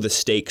know the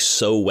stakes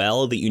so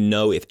well that you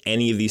know if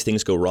any of these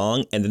things go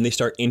wrong, and then they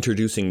start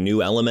introducing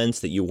new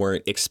elements that you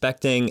weren't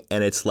expecting,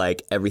 and it's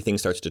like everything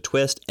starts to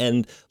twist.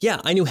 And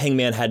yeah, I knew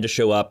Hangman had to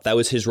show up. That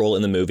was his role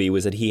in the movie,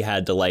 was that he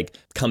had to like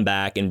come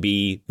back and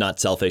be not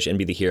selfish and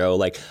be the hero.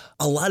 Like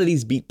a lot of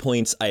these beat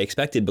points I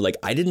expected, but like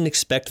I didn't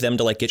expect them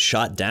to like get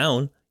shot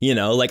down. You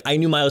know, like I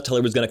knew Miles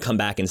Teller was going to come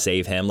back and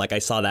save him. Like I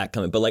saw that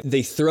coming, but like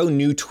they throw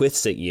new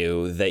twists at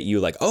you that you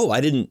like, oh,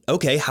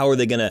 okay, how are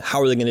they going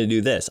to do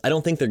this? I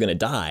don't think they're going to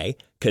die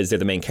because they're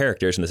the main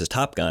characters and this is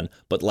Top Gun,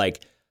 but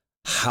like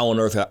how on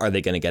earth are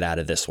they going to get out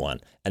of this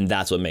one? And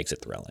that's what makes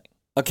it thrilling.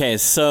 Okay,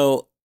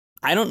 so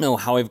I don't know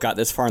how we've got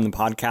this far in the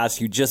podcast.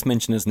 You just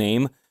mentioned his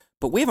name,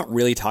 but we haven't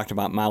really talked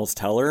about Miles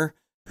Teller,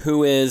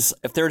 who is,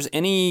 if there's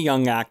any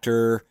young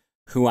actor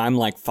who I'm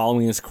like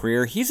following his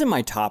career, he's in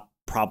my top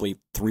probably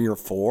 3 or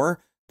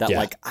 4 that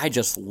like, I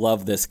just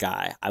love this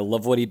guy. I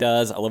love what he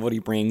does. I love what he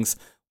brings.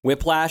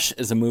 Whiplash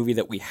is a movie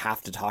that we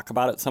have to talk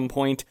about at some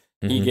point.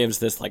 Mm-hmm. He gives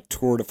this like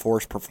tour de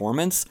force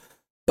performance,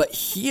 but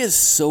he is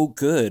so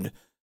good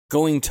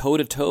going toe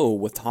to toe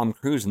with Tom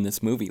Cruise in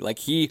this movie. Like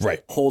he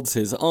holds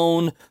his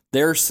own.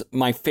 There's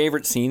my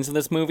favorite scenes in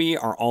this movie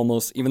are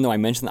almost, even though I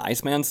mentioned the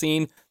Iceman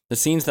scene, the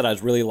scenes that I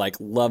was really like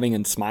loving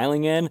and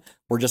smiling in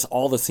were just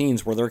all the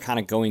scenes where they're kind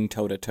of going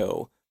toe to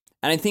toe.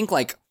 And I think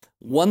like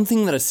one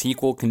thing that a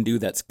sequel can do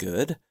that's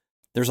good,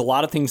 there's a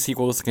lot of things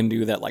sequels can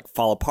do that like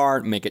fall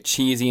apart, make it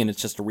cheesy, and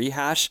it's just a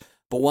rehash.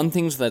 But one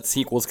thing that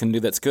sequels can do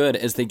that's good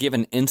is they give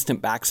an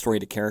instant backstory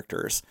to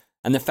characters.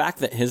 And the fact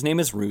that his name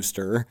is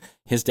Rooster,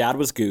 his dad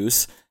was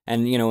Goose,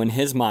 and, you know, in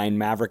his mind,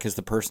 Maverick is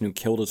the person who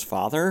killed his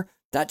father,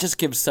 that just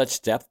gives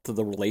such depth to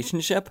the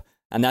relationship.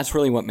 And that's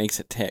really what makes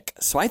it tick.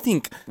 So I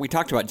think we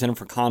talked about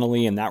Jennifer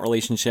Connelly and that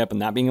relationship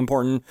and that being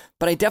important,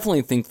 but I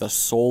definitely think the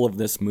soul of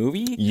this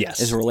movie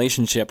is a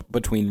relationship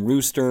between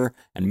Rooster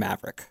and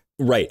Maverick.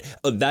 Right.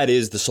 That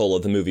is the soul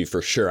of the movie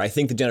for sure. I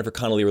think the Jennifer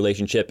Connelly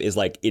relationship is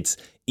like, it's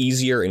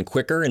easier and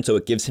quicker. And so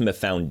it gives him a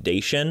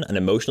foundation, an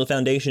emotional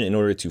foundation in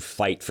order to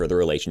fight for the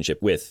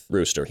relationship with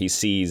Rooster. He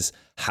sees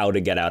how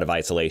to get out of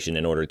isolation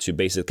in order to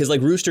basically, because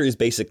like Rooster is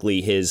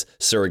basically his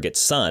surrogate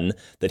son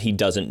that he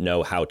doesn't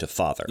know how to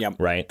father. Yep,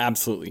 right.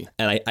 Absolutely.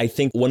 And I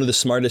think one of the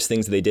smartest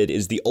things they did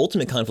is the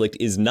ultimate conflict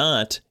is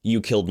not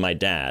you killed my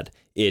dad.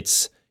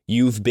 It's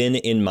you've been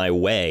in my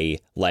way.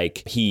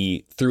 Like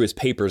he threw his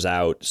papers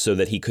out so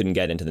that he couldn't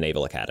get into the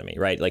Naval Academy,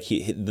 right? Like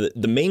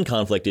the main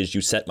conflict is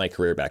you set my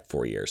career back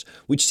 4 years,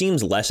 which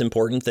seems less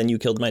important than you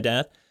killed my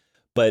dad.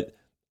 But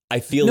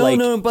I feel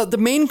but the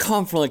main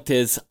conflict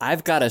is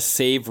I've got to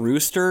save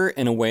Rooster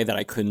in a way that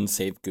I couldn't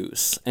save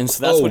Goose. And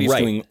so that's what he's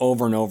doing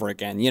over and over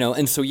again, you know?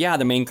 And so, yeah,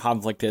 the main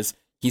conflict is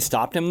he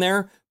stopped him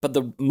there, but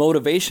the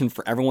motivation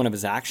for every one of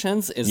his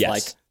actions is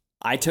like,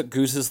 I took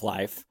Goose's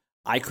life.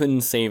 I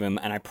couldn't save him,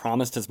 and I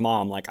promised his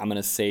mom, like, I'm going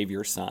to save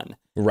your son.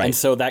 Right. And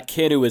so that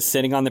kid who was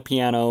sitting on the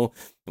piano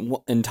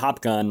in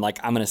Top Gun, like,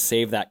 I'm going to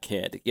save that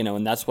kid, you know,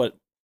 and that's what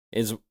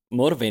is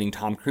motivating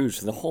Tom Cruise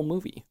for the whole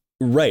movie.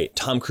 Right.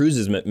 Tom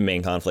Cruise's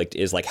main conflict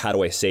is, like, how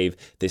do I save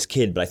this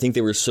kid? But I think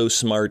they were so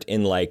smart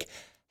in, like,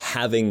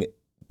 having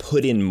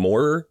put in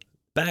more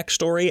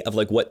backstory of,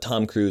 like, what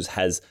Tom Cruise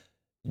has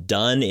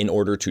done in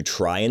order to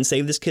try and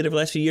save this kid over the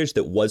last few years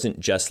that wasn't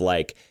just,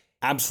 like,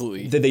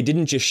 absolutely. That they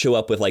didn't just show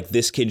up with like,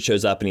 this kid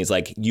shows up and he's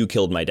like, you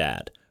killed my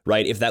dad,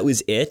 right? If that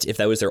was it, if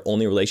that was their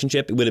only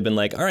relationship, it would have been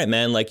like, all right,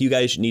 man, like you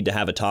guys need to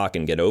have a talk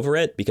and get over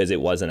it because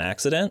it was an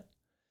accident.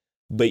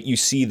 But you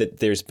see that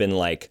there's been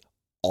like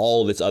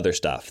all this other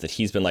stuff that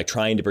he's been like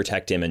trying to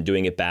protect him and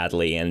doing it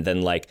badly. And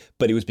then like,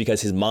 but it was because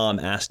his mom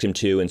asked him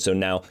to. And so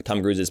now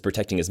Tom Cruise is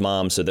protecting his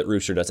mom so that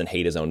Rooster doesn't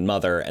hate his own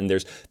mother. And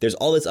there's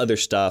all this other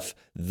stuff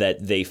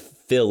that they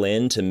fill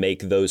in to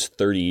make those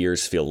 30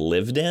 years feel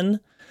lived in.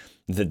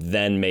 That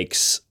then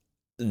makes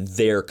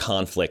their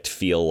conflict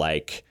feel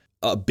like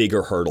a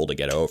bigger hurdle to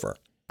get over.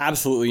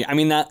 Absolutely. I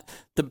mean, that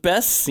the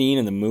best scene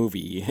in the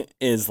movie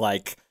is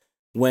like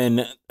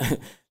when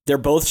they're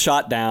both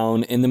shot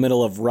down in the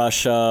middle of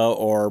Russia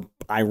or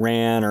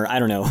Iran or I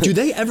don't know. Do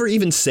they ever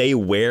even say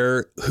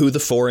who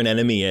the foreign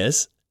enemy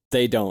is?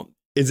 They don't.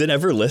 Is it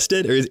ever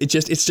listed, or is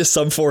it's just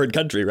some foreign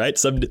country, right?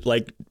 Some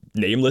like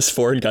nameless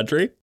foreign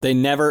country? They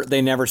never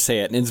say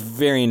it, and it's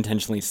very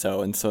intentionally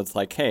so. And so it's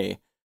like, hey,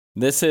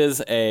 this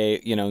is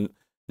a, you know,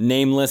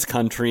 nameless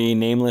country,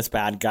 nameless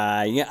bad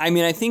guy. Yeah, I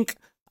mean, I think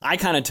I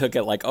kind of took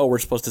it like, oh, we're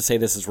supposed to say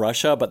this is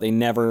Russia, but they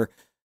never,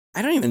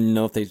 I don't even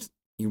know if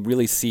you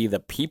really see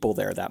the people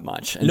there that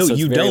much. And no, so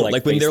you don't.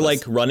 Like when faceless. they're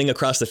like running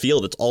across the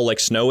field, it's all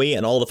like snowy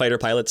and all the fighter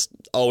pilots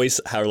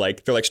always are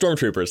like, they're like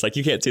stormtroopers. Like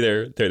you can't see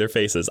their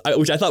faces,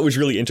 which I thought was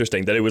really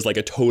interesting that it was like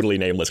a totally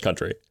nameless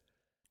country.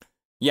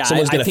 Yeah.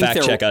 Someone's going to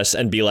fact check us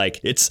and be like,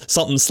 it's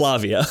something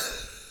Slavia.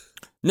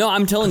 No,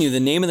 I'm telling you, the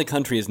name of the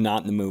country is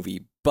not in the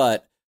movie,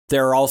 but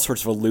there are all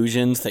sorts of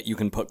allusions that you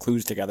can put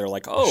clues together,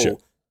 like, oh,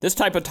 this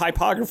type of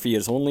typography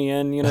is only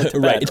in, you know,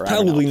 Tibet. Right. It's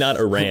probably not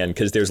Iran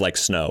because there's like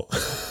snow.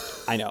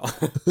 I know.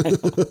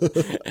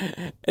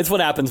 It's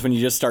what happens when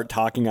you just start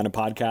talking on a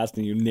podcast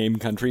and you name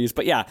countries.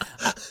 But yeah,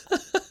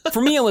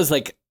 for me, it was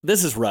like,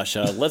 this is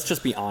Russia. Let's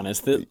just be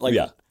honest.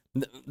 The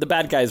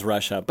bad guy is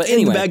Russia. But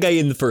anyway. And the bad guy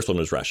in the first one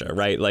was Russia,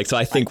 right? Like, so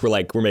I think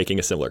we're making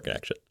a similar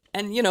connection.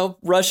 And, you know,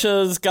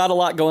 Russia's got a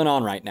lot going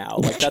on right now.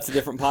 Like, that's a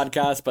different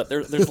podcast, but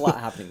there's a lot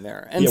happening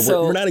there. And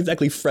so we're not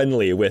exactly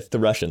friendly with the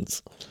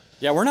Russians.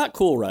 Yeah, we're not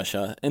cool,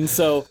 Russia. And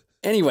so,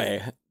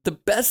 anyway, the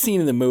best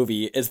scene in the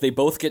movie is they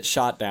both get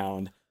shot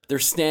down. they're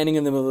standing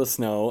in the middle of the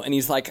snow, and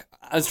he's like,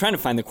 I was trying to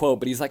find the quote,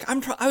 but he's like,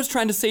 I was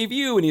trying to save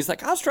you, and he's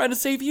like, I was trying to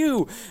save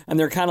you, and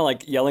they're kind of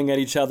like yelling at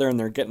each other, and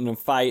they're getting in a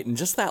fight, and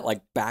just that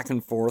like back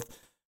and forth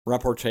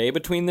repartee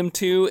between them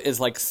two is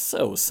like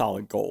so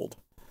solid gold.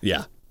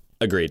 Yeah,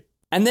 agreed.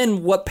 And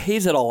then what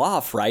pays it all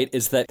off, right,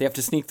 is that they have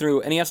to sneak through,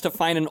 and he has to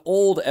find an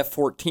old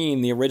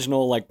F-14, the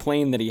original like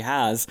plane that he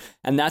has,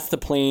 and that's the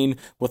plane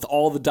with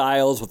all the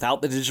dials,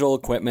 without the digital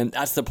equipment.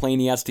 That's the plane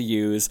he has to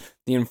use,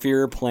 the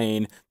inferior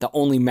plane that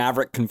only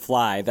Maverick can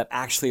fly, that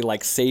actually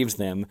like saves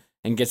them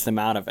and gets them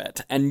out of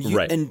it. And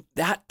and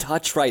that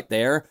touch right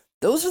there,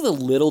 those are the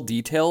little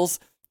details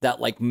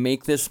that like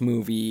make this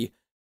movie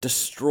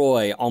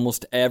destroy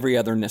almost every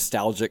other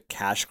nostalgic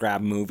cash grab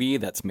movie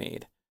that's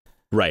made.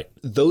 Right.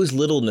 Those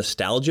little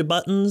nostalgia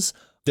buttons,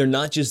 they're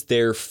not just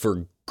there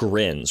for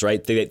grins,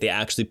 right? They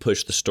actually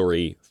push the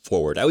story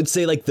forward. I would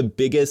say like the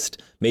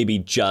biggest, maybe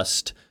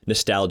just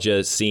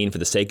nostalgia scene for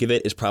the sake of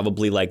it is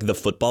probably like the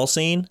football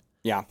scene.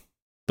 Yeah.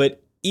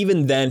 But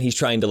even then he's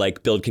trying to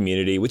like build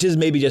community, which is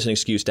maybe just an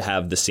excuse to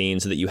have the scene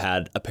so that you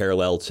had a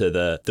parallel to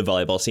the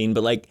volleyball scene.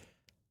 But like,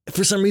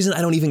 for some reason,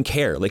 I don't even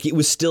care. Like it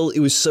was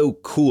so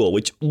cool,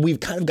 which we've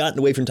kind of gotten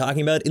away from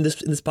talking about in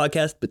this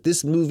podcast. But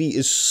this movie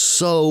is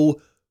so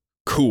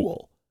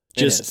cool.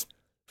 Just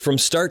from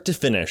start to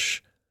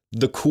finish,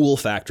 the cool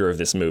factor of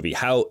this movie.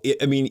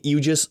 You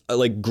just are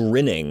like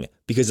grinning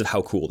because of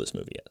how cool this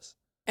movie is.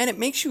 And it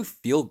makes you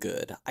feel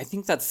good. I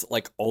think that's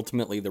like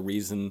ultimately the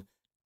reason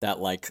that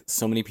like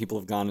so many people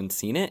have gone and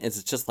seen it, is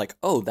it's just like,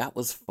 oh, that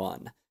was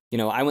fun. You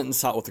know, I went and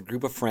saw it with a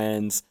group of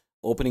friends,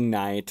 opening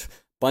night,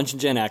 bunch of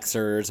Gen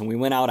Xers, and we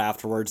went out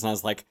afterwards, and I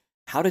was like,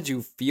 how did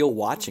you feel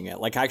watching it?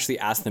 Like, I actually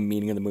asked the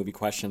meaning of the movie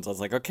questions. I was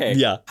like, okay,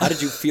 how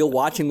did you feel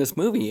watching this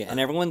movie? And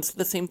everyone said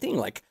the same thing.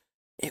 Like,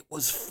 it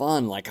was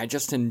fun. Like, I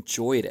just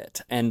enjoyed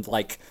it. And,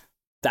 like,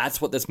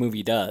 that's what this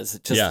movie does.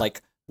 It just,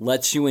 like,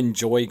 lets you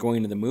enjoy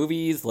going to the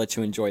movies, lets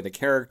you enjoy the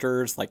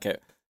characters. Like,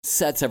 it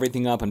sets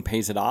everything up and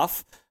pays it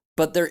off.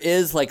 But there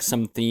is, like,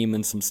 some theme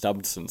and some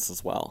substance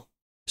as well.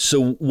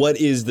 So what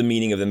is the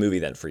meaning of the movie,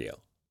 then, for you?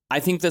 I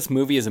think this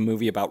movie is a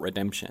movie about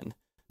redemption.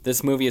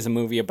 This movie is a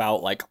movie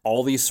about like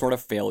all these sort of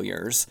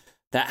failures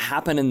that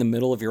happen in the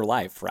middle of your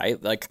life,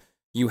 right? Like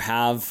you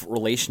have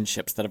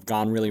relationships that have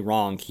gone really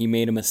wrong. He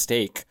made a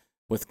mistake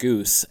with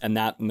Goose, and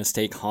that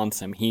mistake haunts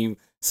him. He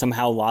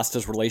somehow lost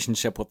his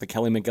relationship with the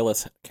Kelly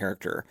McGillis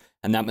character,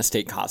 and that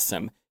mistake costs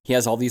him. He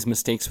has all these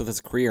mistakes with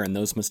his career, and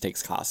those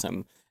mistakes cost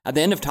him. At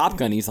the end of Top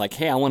Gun, he's like,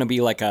 hey, I want to be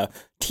like a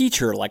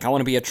teacher. Like, I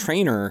want to be a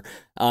trainer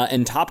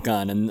in Top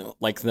Gun. And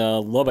like the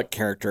Lubbock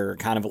character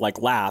kind of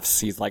like laughs.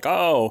 He's like,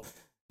 oh,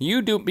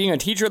 being a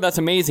teacher, that's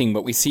amazing.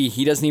 But we see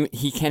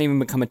he can't even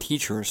become a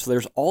teacher. So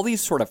there's all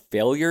these sort of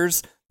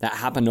failures that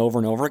happen over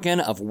and over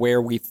again of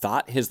where we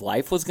thought his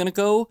life was going to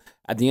go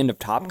at the end of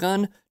Top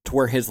Gun to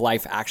where his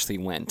life actually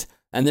went.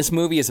 And this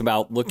movie is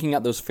about looking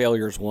at those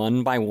failures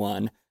one by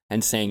one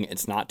and saying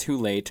it's not too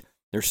late.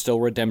 There's still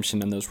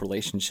redemption in those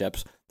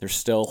relationships. There's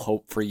still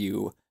hope for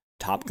you,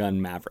 Top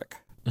Gun Maverick.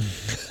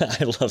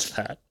 I love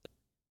that.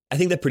 I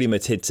think that pretty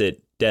much hits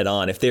it dead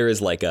on. If there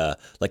is like a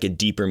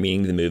deeper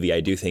meaning to the movie, I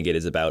do think it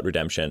is about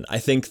redemption. I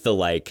think the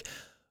like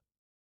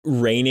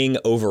reigning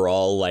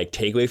overall like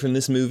takeaway from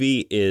this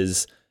movie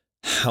is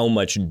how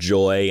much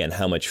joy and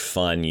how much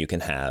fun you can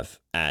have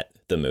at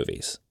the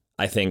movies.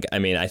 I think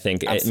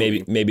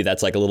maybe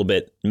that's like a little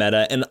bit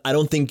meta, and I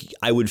don't think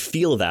I would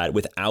feel that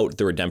without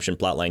the redemption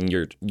plotline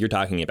you're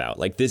talking about.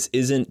 Like, this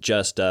isn't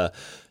just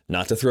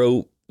not to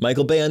throw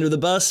Michael Bay under the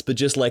bus, but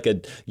just like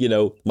a,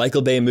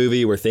 Michael Bay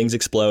movie where things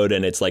explode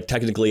and it's like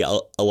technically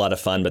a lot of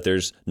fun, but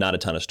there's not a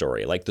ton of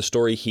story. Like, the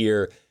story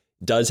here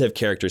does have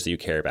characters that you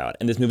care about.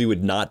 And this movie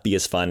would not be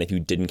as fun if you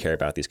didn't care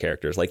about these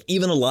characters. Like,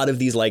 even a lot of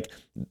these like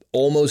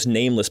almost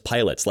nameless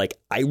pilots, like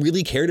I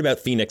really cared about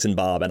Phoenix and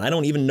Bob, and I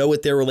don't even know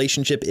what their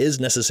relationship is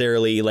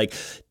necessarily. Like,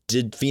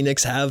 did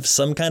Phoenix have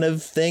some kind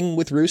of thing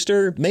with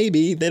Rooster?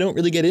 Maybe. They don't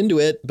really get into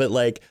it, but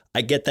like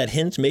I get that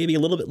hint maybe a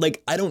little bit.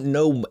 Like, I don't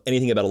know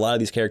anything about a lot of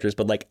these characters,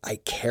 but like I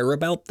care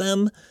about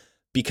them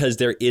because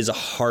there is a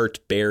heart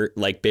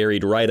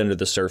buried right under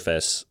the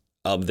surface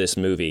of this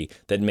movie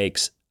that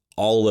makes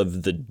all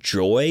of the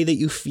joy that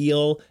you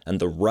feel and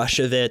the rush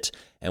of it.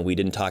 And we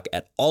didn't talk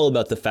at all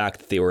about the fact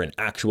that they were in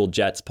actual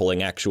jets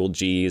pulling actual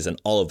G's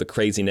and all of the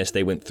craziness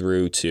they went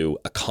through to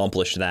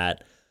accomplish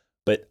that.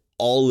 But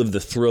all of the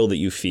thrill that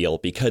you feel,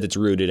 because it's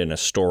rooted in a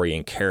story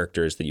and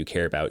characters that you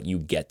care about, you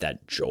get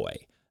that joy.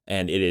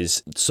 And it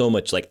is so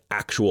much like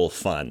actual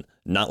fun,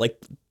 not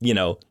like, I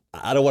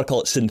don't want to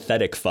call it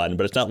synthetic fun,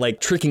 but it's not like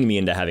tricking me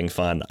into having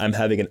fun. I'm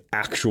having an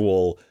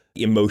actual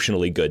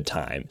emotionally good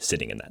time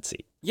sitting in that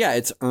seat. Yeah,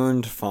 it's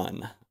earned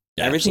fun.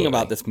 Yeah, everything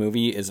about this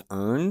movie is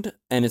earned,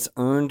 and it's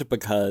earned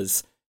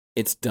because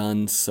it's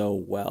done so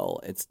well.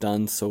 It's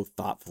done so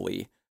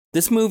thoughtfully.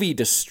 This movie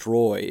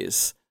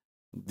destroys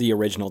the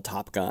original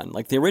Top Gun.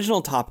 Like, the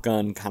original Top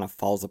Gun kind of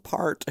falls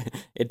apart.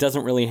 It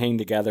doesn't really hang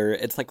together.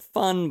 It's like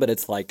fun, but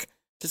it's like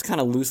just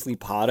kind of loosely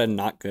potted and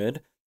not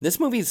good. This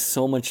movie is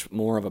so much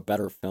more of a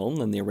better film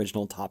than the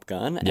original Top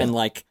Gun. Yeah. And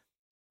like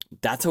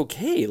that's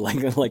okay. Like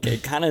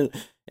it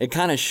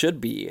kind of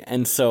should be.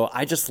 And so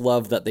I just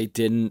love that they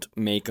didn't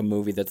make a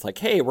movie that's like,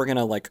 hey, we're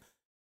gonna like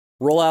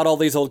roll out all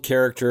these old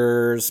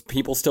characters.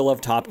 People still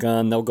love Top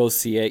Gun. They'll go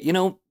see it. You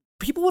know,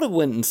 people would have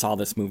went and saw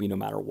this movie no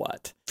matter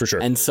what. For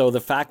sure. And so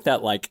the fact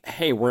that like,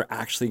 hey, we're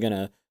actually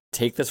gonna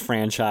take this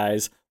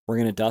franchise, we're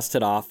gonna dust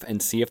it off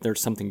and see if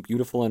there's something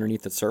beautiful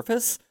underneath the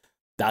surface.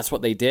 That's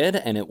what they did,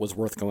 and it was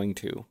worth going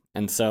to.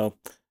 And so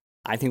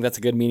I think that's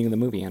a good meaning of the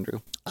movie, Andrew.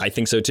 I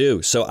think so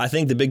too. So I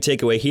think the big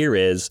takeaway here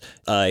is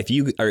if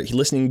you are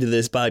listening to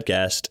this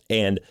podcast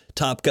and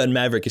Top Gun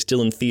Maverick is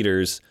still in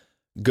theaters,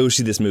 go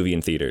see this movie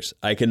in theaters.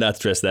 I cannot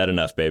stress that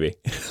enough, baby.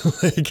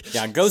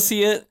 Yeah, go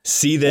see it.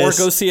 See this.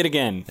 Or go see it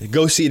again.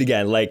 Go see it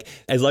again. Like,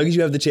 as long as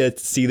you have the chance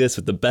to see this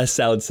with the best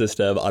sound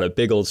system on a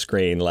big old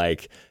screen,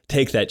 like,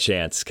 take that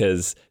chance,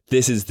 because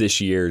this is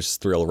this year's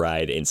thrill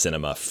ride in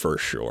cinema for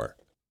sure.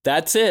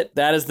 That's it.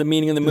 That is the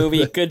meaning of the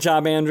movie. Good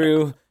job,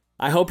 Andrew.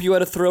 I hope you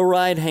had a thrill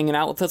ride hanging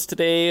out with us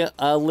today,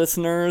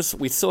 listeners.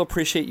 We so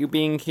appreciate you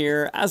being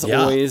here. As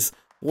always,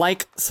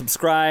 like,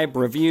 subscribe,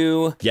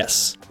 review.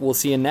 Yes. We'll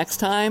see you next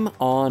time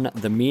on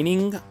The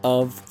Meaning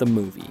of the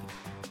Movie.